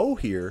told to go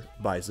here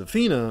by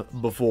Zafina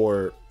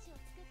before,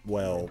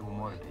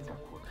 well...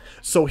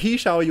 So he,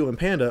 Xiaoyu, and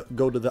Panda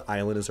go to the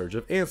island in search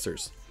of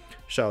answers.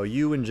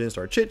 Xiaoyu and Jin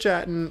start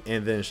chit-chatting,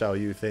 and then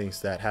Xiaoyu thinks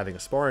that having a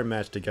sparring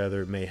match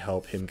together may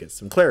help him get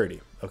some clarity.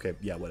 Okay,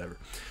 yeah, whatever.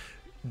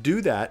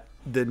 Do that,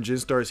 then Jin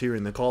starts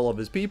hearing the call of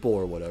his people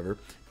or whatever,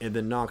 and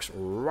then knocks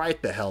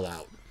right the hell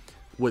out.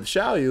 With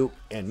Xiaoyu,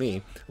 and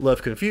me,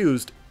 left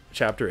confused,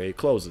 Chapter 8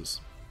 closes.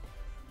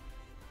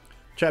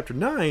 Chapter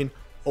 9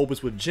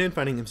 opens with Jin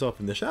finding himself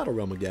in the Shadow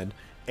Realm again,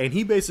 and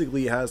he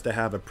basically has to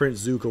have a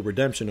Prince Zuko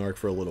redemption arc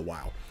for a little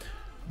while.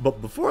 But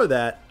before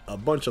that, a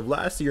bunch of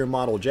last year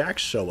model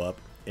jacks show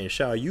up, and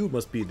Xiaoyu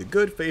must be the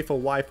good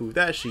faithful waifu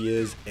that she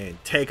is and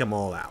take them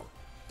all out.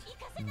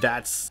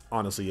 That's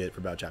honestly it for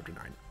about Chapter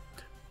 9.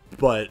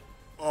 But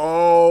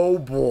oh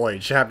boy,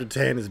 Chapter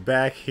 10 is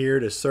back here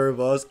to serve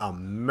us a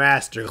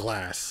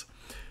masterclass.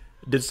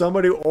 Did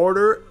somebody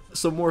order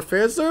some more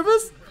fan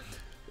service?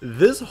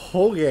 This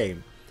whole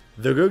game,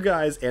 the good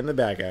guys and the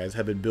bad guys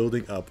have been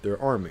building up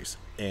their armies,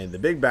 and the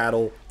big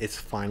battle is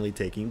finally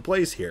taking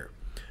place here.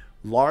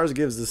 Lars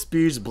gives the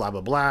speech, blah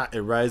blah blah,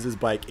 and rides his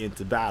bike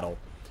into battle.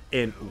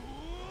 And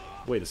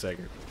wait a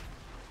second.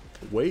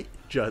 Wait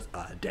just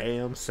a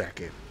damn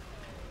second.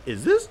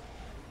 Is this...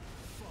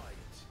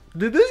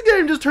 Did this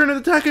game just turn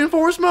into Tekken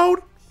Force mode?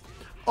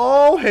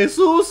 Oh,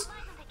 Jesus.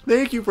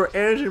 Thank you for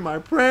answering my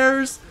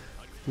prayers.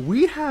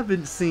 We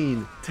haven't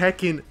seen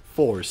Tekken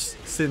Force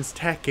since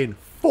Tekken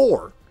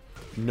 4.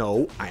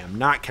 No, I am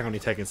not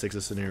counting Tekken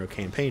 6's scenario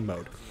campaign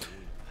mode.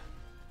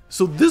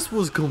 So this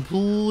was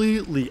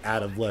completely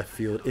out of left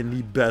field in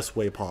the best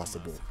way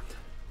possible.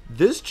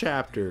 This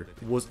chapter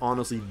was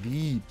honestly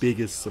the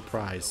biggest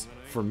surprise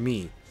for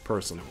me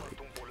personally.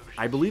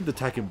 I believe the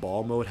Tekken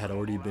Ball mode had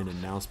already been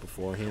announced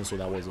beforehand, so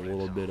that was a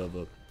little bit of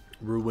a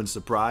ruined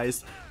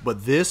surprise.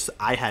 But this,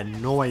 I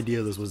had no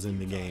idea this was in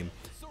the game,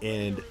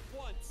 and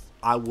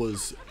I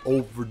was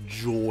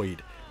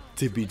overjoyed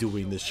to be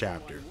doing this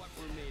chapter.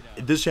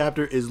 This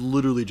chapter is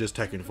literally just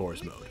Tekken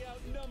Force mode.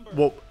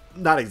 Well,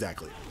 not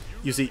exactly.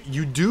 You see,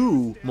 you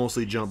do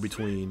mostly jump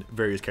between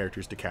various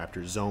characters to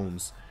capture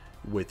zones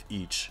with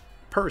each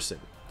person,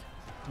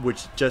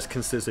 which just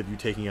consists of you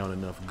taking out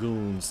enough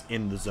goons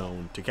in the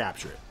zone to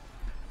capture it.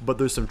 But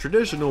there's some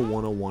traditional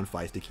one-on-one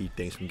fights to keep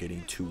things from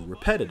getting too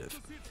repetitive.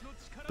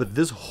 But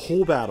this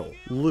whole battle,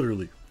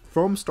 literally,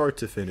 from start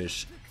to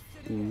finish,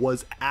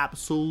 was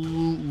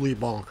absolutely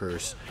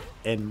bonkers,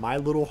 and my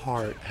little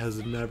heart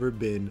has never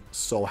been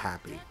so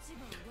happy.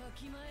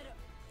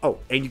 Oh,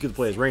 and you can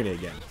play as Reina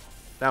again.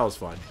 That was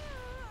fun.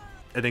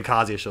 And then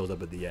Kazuya shows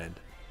up at the end.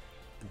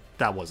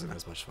 That wasn't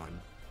as much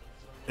fun.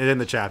 And then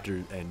the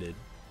chapter ended,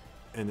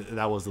 and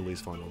that was the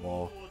least fun of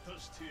all.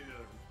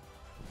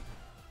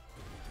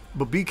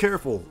 But be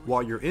careful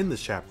while you're in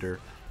this chapter,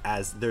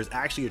 as there's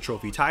actually a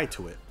trophy tied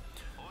to it.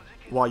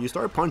 While you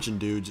start punching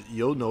dudes,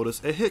 you'll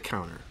notice a hit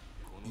counter.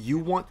 you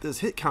want this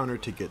hit counter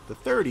to get the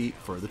 30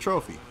 for the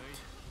trophy.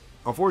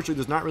 Unfortunately,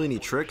 there's not really any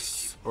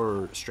tricks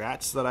or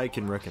strats that I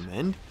can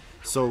recommend,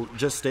 so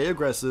just stay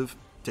aggressive,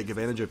 take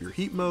advantage of your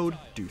heat mode,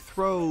 do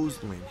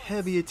throws, land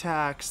heavy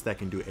attacks that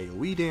can do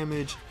AoE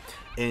damage,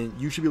 and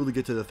you should be able to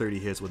get to the 30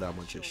 hits without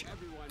much issue.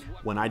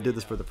 When I did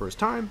this for the first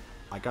time,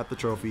 I got the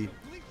trophy.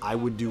 I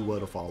would do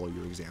well to follow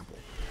your example.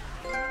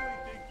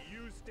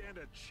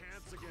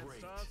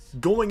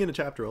 Going into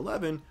chapter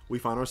 11, we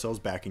find ourselves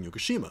back in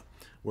Yokoshima,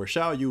 where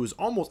Xiaoyu is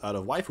almost out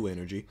of waifu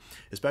energy,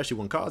 especially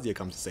when Kazuya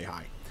comes to say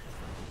hi.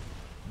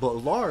 But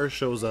Lars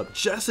shows up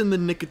just in the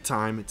nick of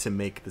time to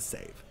make the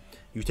save.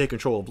 You take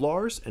control of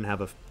Lars and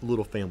have a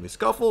little family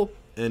scuffle,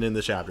 and then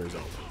the chapter is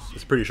over.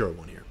 It's a pretty short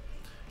one here.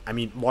 I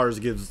mean, Lars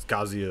gives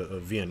Kazuya a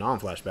Vietnam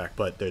flashback,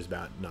 but there's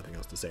about nothing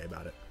else to say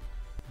about it.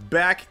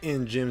 Back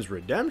in Jin's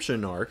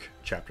redemption arc,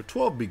 chapter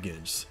 12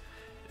 begins.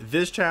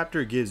 This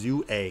chapter gives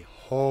you a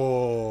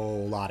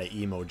whole lot of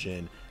emo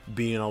Jin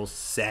being all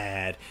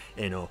sad,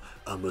 and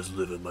I must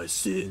live with my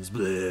sins,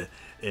 blah,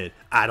 and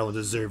I don't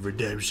deserve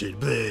redemption,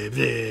 blah,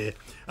 blah,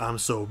 I'm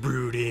so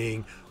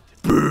brooding,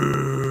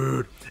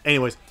 brood.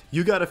 Anyways,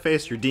 you gotta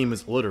face your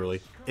demons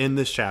literally in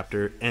this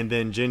chapter, and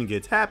then Jin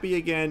gets happy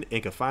again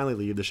and can finally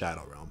leave the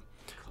Shadow Realm.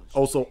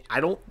 Also,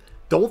 I don't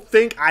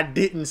think I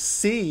didn't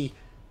see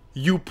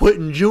you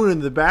putting Jun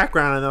in the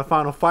background in the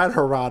final fight,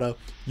 Harada.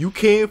 You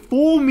can't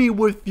fool me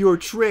with your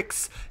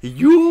tricks.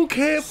 You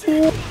can't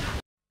fool.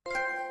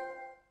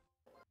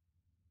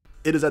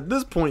 It is at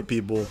this point,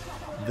 people,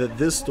 that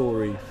this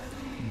story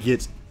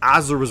gets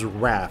Azura's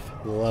Wrath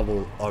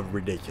level of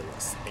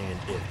ridiculous. And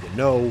if you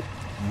know,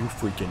 you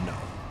freaking know.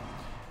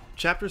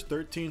 Chapters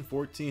 13,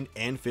 14,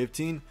 and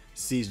 15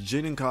 sees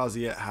Jin and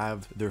Kazuya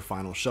have their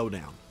final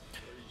showdown.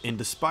 And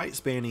despite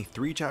spanning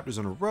 3 chapters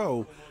in a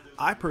row,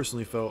 I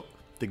personally felt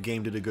the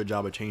game did a good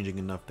job of changing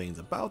enough things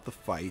about the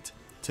fight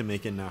to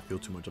make it not feel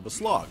too much of a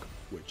slog,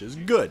 which is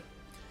good.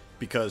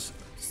 Because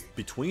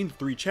between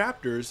 3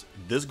 chapters,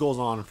 this goes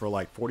on for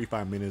like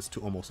 45 minutes to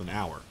almost an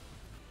hour.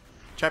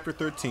 Chapter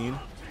 13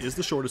 is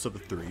the shortest of the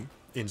 3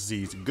 and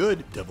sees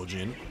good Devil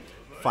Jin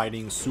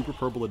fighting Super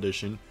Purple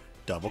Edition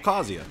Devil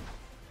Kazuya.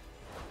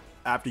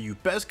 After you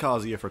best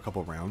Kazuya for a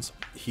couple rounds,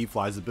 he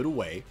flies a bit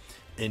away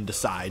and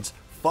decides,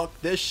 fuck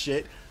this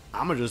shit,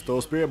 I'ma just throw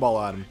a Spirit Ball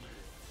at him.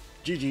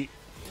 GG.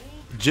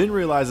 Jin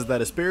realizes that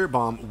a Spirit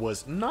Bomb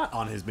was not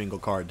on his bingo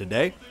card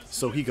today,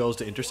 so he goes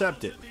to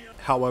intercept it.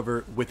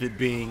 However, with it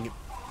being,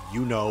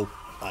 you know,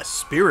 a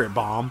Spirit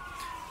Bomb,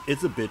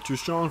 it's a bit too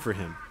strong for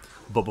him.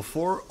 But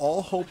before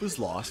all hope is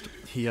lost,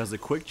 he has a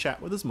quick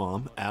chat with his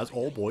mom, as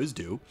all boys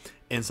do,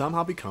 and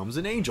somehow becomes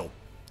an angel.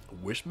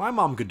 Wish my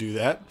mom could do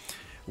that.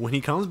 When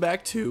he comes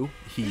back to,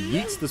 he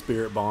yeets the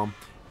Spirit Bomb,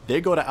 they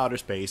go to outer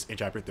space, and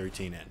chapter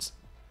 13 ends.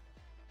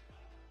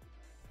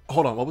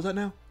 Hold on, what was that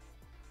now?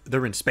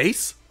 They're in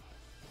space?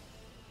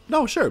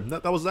 No, sure,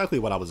 that was exactly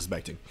what I was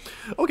expecting.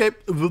 Okay,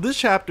 well, this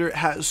chapter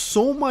has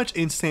so much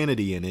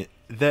insanity in it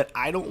that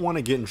I don't want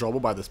to get in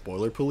trouble by the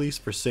spoiler police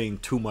for saying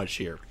too much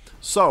here.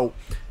 So,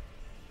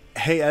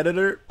 hey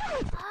editor.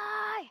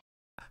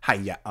 Hi,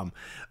 yeah,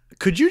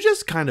 could you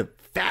just kind of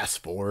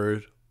fast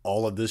forward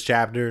all of this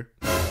chapter?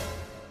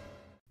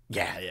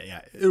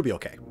 Yeah, it'll be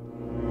okay.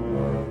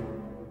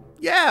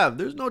 Yeah,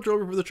 there's no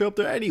trophy for the trope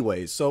there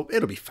anyway, so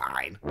it'll be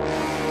fine.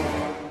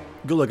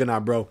 Good looking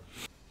out, bro.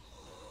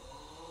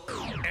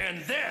 And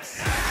this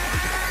is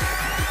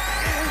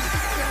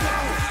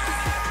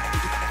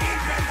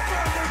even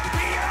further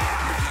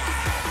beyond.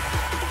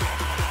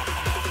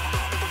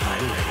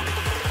 I'm ready.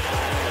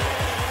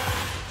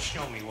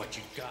 Show me what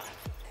you got.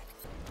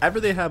 After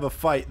they have a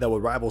fight that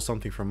would rival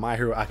something from My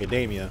Hero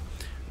Academia,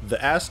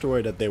 the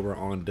asteroid that they were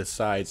on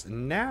decides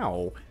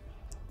now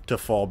to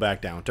fall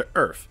back down to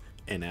Earth,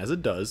 and as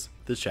it does,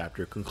 the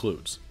chapter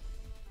concludes.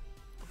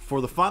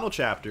 For the final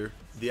chapter,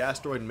 the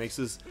asteroid makes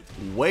its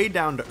way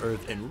down to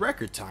Earth in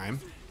record time,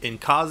 and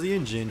Kazuya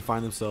and Jin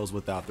find themselves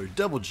without their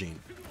Devil Gene.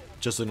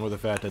 Just ignore the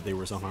fact that they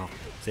were somehow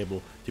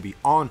able to be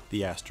on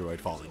the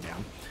asteroid falling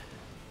down.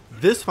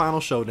 This final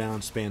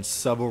showdown spans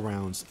several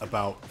rounds,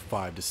 about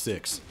 5 to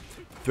 6.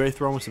 They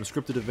throw in some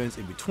scripted events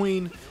in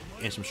between,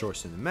 and some short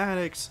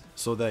cinematics,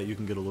 so that you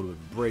can get a little bit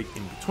of a break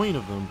in between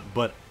of them,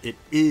 but it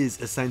is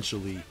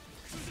essentially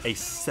a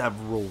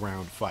several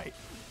round fight.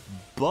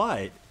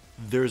 But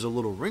there's a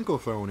little wrinkle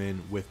thrown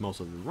in with most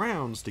of the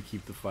rounds to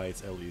keep the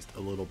fights at least a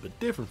little bit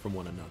different from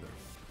one another.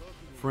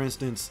 For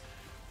instance,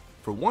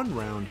 for one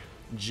round,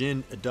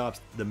 Jin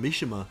adopts the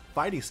Mishima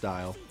fighting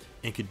style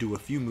and can do a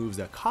few moves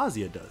that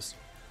Kazuya does.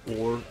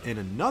 Or in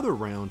another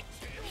round,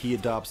 he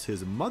adopts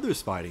his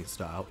mother's fighting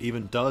style,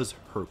 even does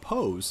her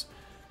pose,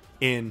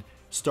 and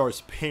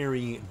starts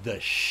parrying the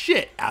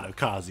shit out of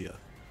Kazuya.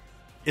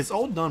 It's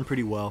all done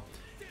pretty well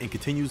and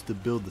continues to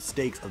build the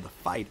stakes of the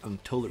fight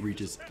until it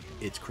reaches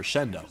its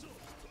crescendo.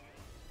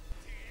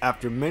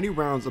 After many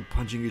rounds of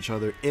punching each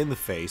other in the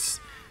face,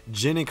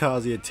 Jin and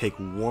Kazuya take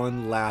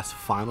one last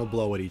final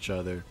blow at each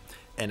other,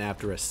 and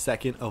after a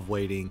second of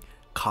waiting,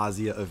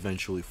 Kazuya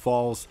eventually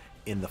falls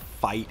and the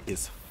fight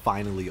is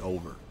finally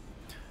over.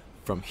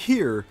 From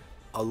here,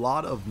 a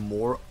lot of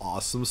more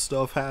awesome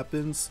stuff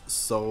happens.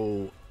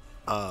 So,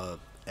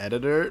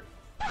 editor.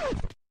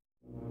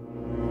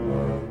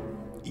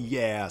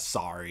 Yeah,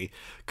 sorry.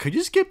 Could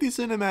you skip these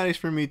cinematics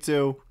for me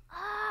too?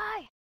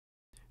 Hi.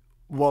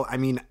 Well, I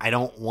mean, I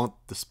don't want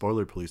the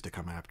spoiler police to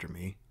come after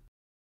me.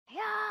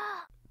 Yeah.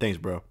 Thanks,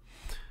 bro.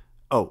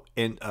 Oh,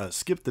 and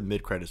skip the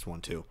mid-credits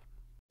one too.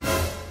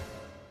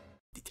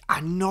 I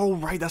know,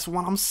 right? That's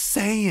what I'm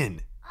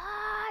saying.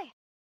 Hi.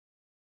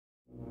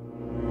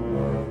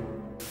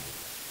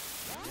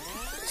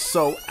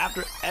 So,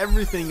 after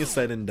everything is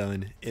said and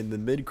done, and the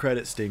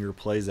mid-credit stinger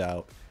plays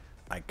out,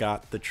 I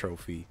got the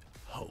trophy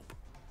Hope.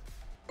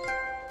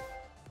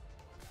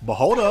 But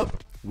hold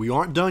up, we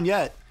aren't done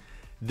yet.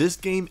 This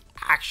game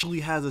actually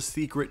has a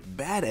secret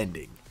bad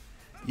ending.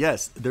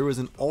 Yes, there is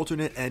an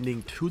alternate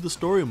ending to the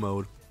story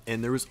mode,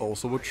 and there is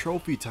also a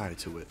trophy tied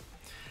to it.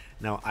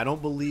 Now, I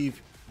don't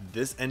believe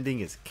this ending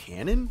is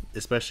canon,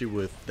 especially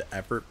with the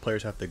effort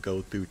players have to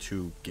go through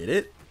to get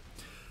it.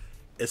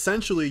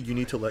 Essentially, you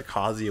need to let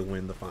Kazuya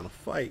win the final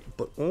fight,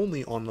 but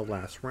only on the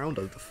last round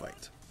of the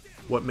fight.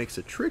 What makes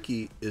it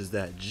tricky is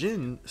that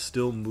Jin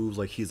still moves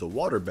like he's a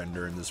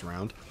waterbender in this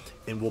round,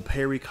 and will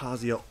parry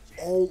Kazuya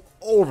all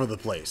over the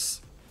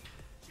place.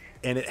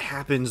 And it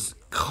happens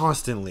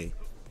constantly.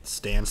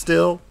 Stand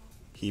still,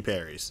 he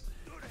parries.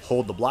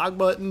 Hold the block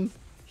button,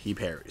 he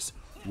parries.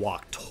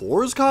 Walk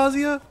towards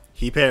Kazuya,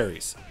 he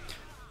parries.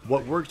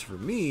 What worked for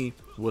me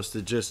was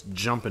to just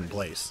jump in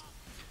place.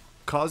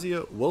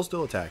 Kazuya will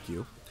still attack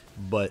you,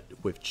 but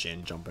with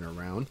Jin jumping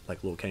around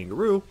like a little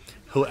kangaroo,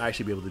 he'll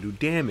actually be able to do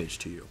damage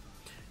to you.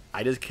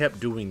 I just kept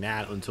doing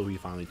that until he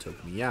finally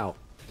took me out.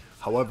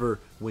 However,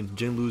 when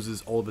Jin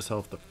loses all of his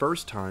health the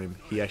first time,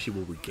 he actually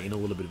will regain a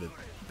little bit of it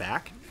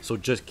back. So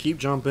just keep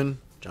jumping,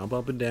 jump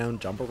up and down,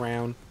 jump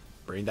around,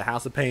 bring the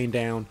House of Pain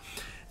down,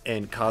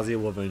 and Kazuya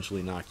will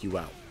eventually knock you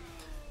out.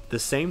 The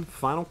same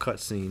final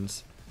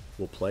cutscenes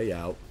will play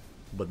out,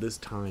 but this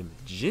time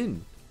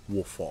Jin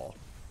will fall.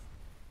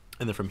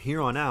 And then from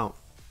here on out,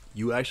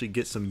 you actually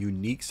get some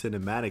unique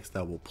cinematics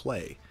that will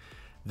play.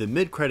 The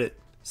mid-credit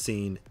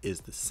scene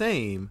is the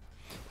same,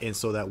 and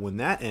so that when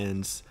that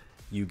ends,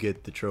 you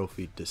get the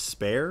trophy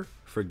Despair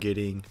for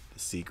getting the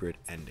secret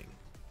ending.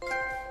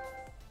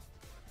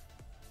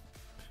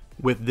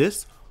 With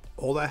this,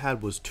 all I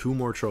had was 2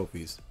 more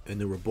trophies, and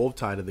they were both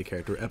tied to the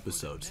character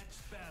episodes.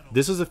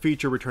 This is a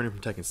feature returning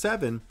from Tekken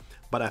 7,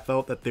 but I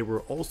felt that they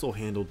were also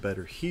handled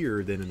better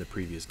here than in the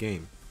previous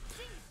game.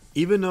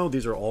 Even though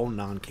these are all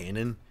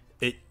non-canon,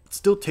 it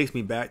still takes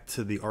me back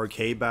to the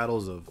arcade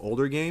battles of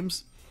older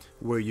games,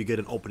 where you get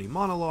an opening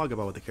monologue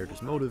about what the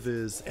character's motive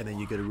is, and then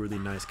you get a really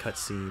nice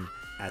cutscene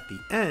at the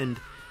end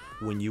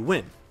when you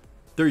win.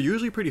 They're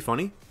usually pretty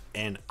funny,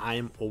 and I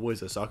am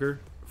always a sucker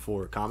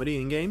for comedy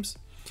in games,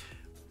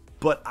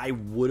 but I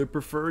would have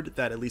preferred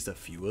that at least a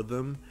few of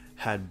them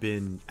had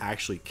been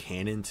actually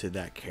canon to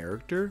that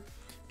character,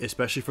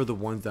 especially for the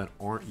ones that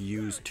aren't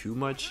used too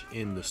much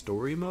in the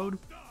story mode.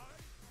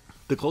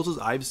 The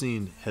closest I've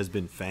seen has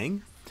been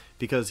Fang,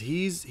 because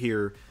he's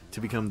here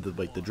to become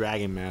the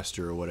Dragon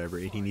Master or whatever,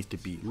 and he needs to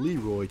beat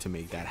Leroy to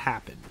make that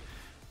happen.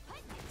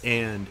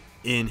 And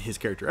in his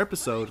character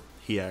episode,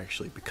 he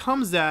actually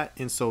becomes that,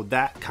 and so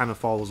that kind of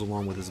follows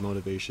along with his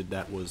motivation.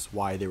 That was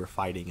why they were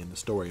fighting in the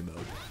story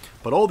mode.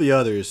 But all the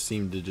others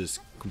seem to just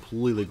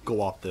completely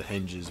go off the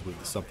hinges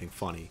with something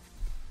funny.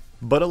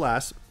 But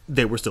alas,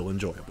 they were still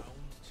enjoyable.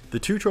 The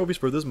 2 trophies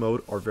for this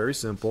mode are very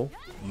simple.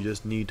 You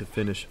just need to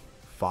finish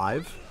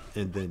 5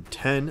 and then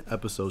 10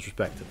 episodes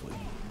respectively.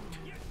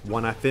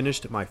 When I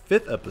finished my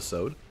 5th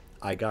episode,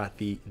 I got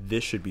the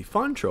This Should Be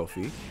Fun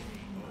trophy.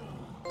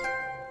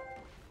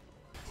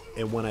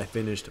 And when I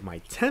finished my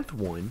 10th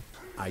one,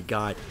 I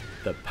got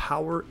the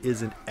Power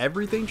Isn't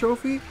Everything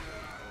trophy.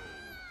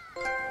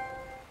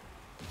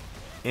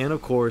 And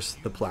of course,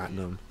 the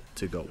Platinum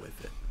to go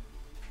with it.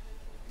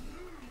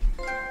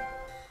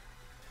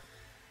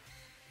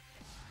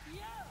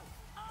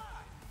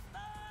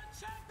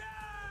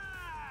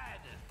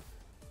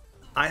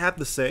 I have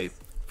to say,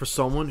 for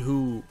someone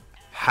who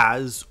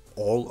has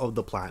all of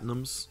the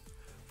Platinums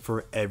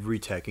for every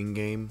Tekken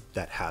game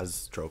that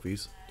has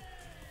trophies,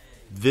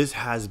 this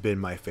has been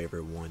my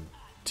favorite one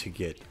to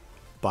get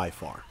by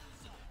far.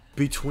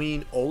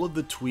 Between all of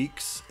the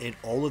tweaks and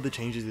all of the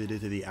changes they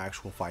did to the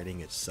actual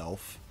fighting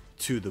itself,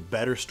 to the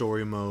better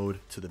story mode,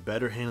 to the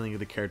better handling of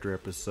the character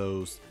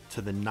episodes,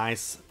 to the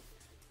nice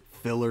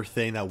filler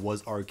thing that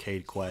was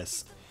Arcade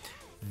Quest,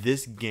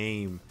 this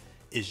game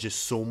is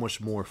just so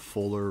much more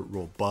fuller,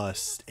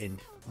 robust, and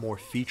more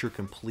feature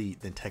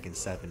complete than Tekken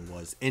 7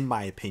 was, in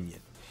my opinion.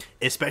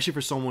 Especially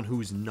for someone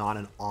who's not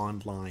an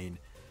online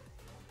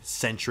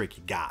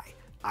centric guy.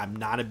 I'm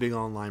not a big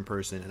online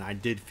person, and I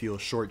did feel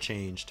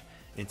shortchanged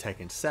in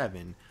Tekken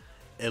 7,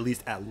 at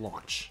least at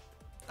launch.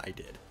 I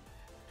did.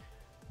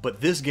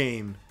 But this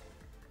game,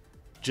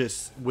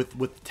 just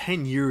with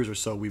 10 years or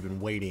so we've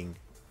been waiting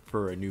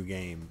for a new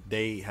game,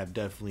 they have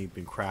definitely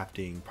been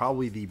crafting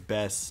probably the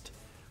best,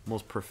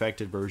 most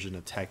perfected version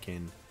of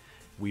Tekken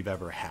we've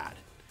ever had.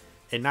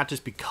 And not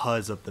just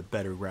because of the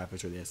better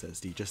graphics or the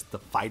SSD, just the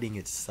fighting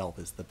itself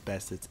is the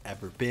best it's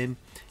ever been,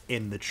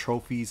 and the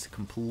trophies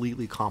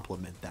completely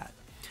complement that.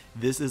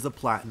 This is a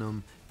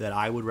platinum that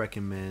I would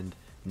recommend,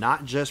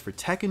 not just for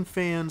Tekken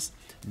fans,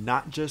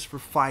 not just for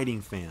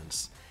fighting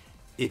fans.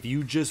 If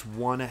you just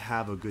want to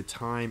have a good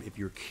time, if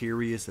you're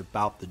curious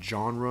about the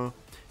genre,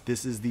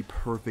 this is the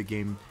perfect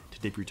game to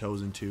dip your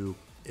toes into,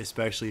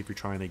 especially if you're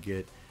trying to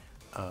get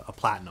a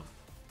platinum.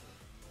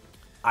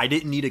 I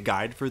didn't need a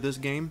guide for this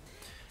game.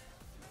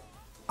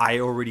 I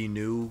already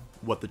knew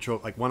what the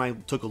trophy, like when I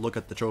took a look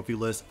at the trophy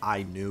list,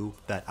 I knew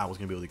that I was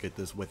going to be able to get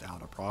this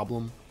without a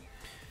problem.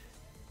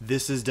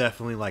 This is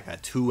definitely like a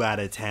 2 out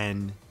of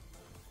 10,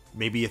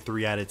 maybe a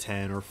 3 out of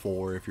 10 or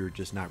 4 if you're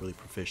just not really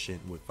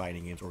proficient with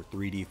fighting games or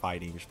 3D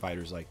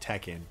fighters like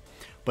Tekken.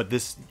 But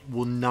this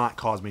will not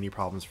cause many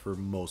problems for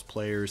most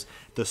players.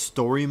 The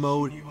story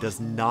mode does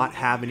not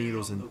have any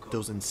of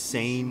those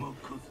insane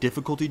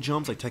difficulty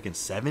jumps like Tekken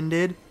 7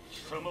 did.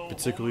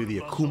 Particularly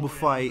the Akuma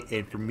fight,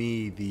 and for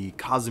me, the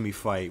Kazumi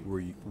fight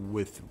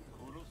with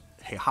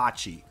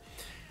Heihachi.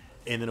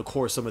 And then, of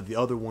course, some of the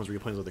other ones where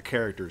you're playing with other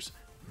characters.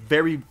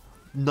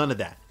 None of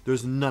that.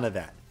 There's none of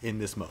that in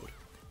this mode.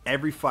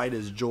 Every fight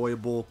is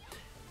enjoyable.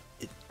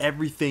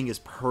 Everything is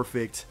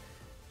perfect.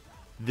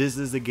 This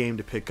is a game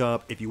to pick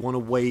up. If you want to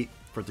wait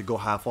for it to go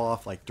half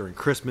off, like during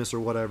Christmas or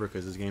whatever,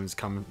 because this game is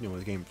coming,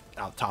 this game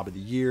out top of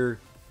the year,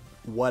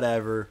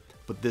 whatever.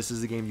 But this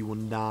is a game you will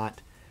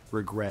not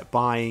regret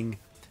buying.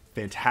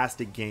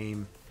 Fantastic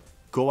game.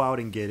 Go out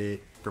and get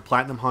it. For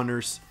Platinum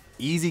Hunters,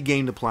 easy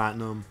game to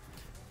platinum.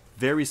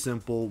 Very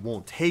simple.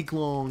 Won't take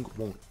long.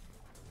 Won't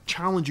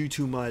challenge you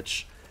too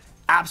much.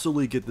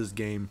 Absolutely get this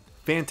game.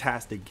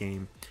 Fantastic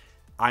game.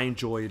 I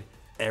enjoyed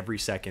every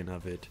second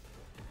of it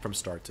from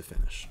start to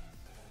finish.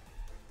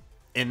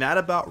 And that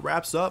about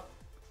wraps up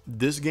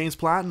this game's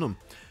platinum.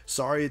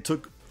 Sorry it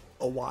took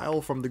a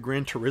while from the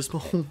Gran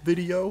Turismo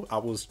video. I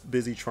was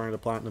busy trying to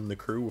platinum the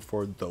crew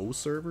before those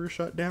servers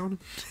shut down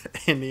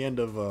in the end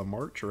of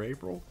March or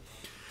April.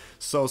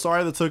 So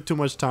sorry that took too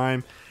much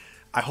time.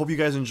 I hope you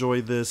guys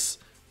enjoyed this.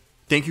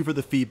 Thank you for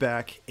the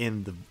feedback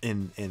and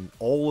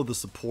all of the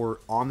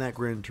support on that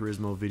Gran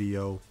Turismo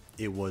video.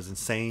 It was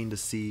insane to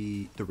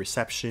see the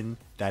reception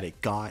that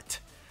it got.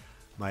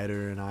 My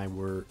editor and I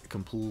were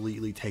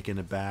completely taken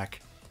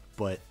aback,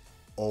 but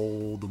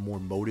all the more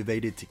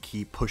motivated to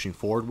keep pushing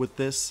forward with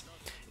this.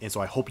 And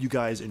so I hope you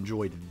guys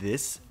enjoyed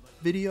this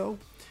video.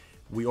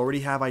 We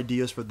already have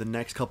ideas for the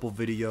next couple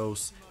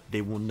videos.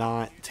 They will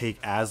not take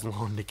as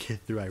long to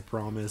get through, I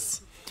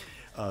promise.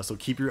 So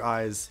keep your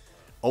eyes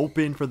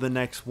open for the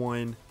next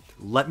one.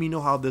 Let me know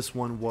how this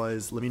one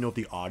was. Let me know if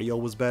the audio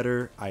was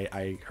better.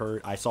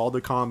 I saw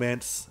the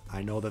comments.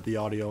 I know that the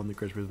audio in the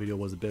Christmas video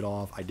was a bit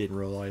off. I didn't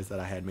realize that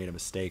I had made a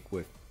mistake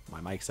with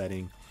my mic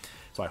setting.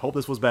 So I hope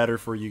this was better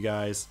for you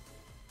guys.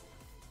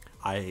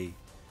 I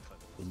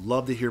would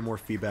love to hear more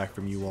feedback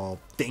from you all.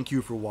 Thank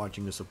you for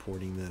watching and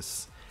supporting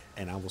this.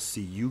 And I will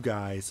see you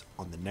guys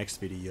on the next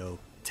video.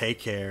 Take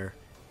care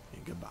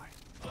and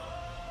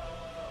goodbye.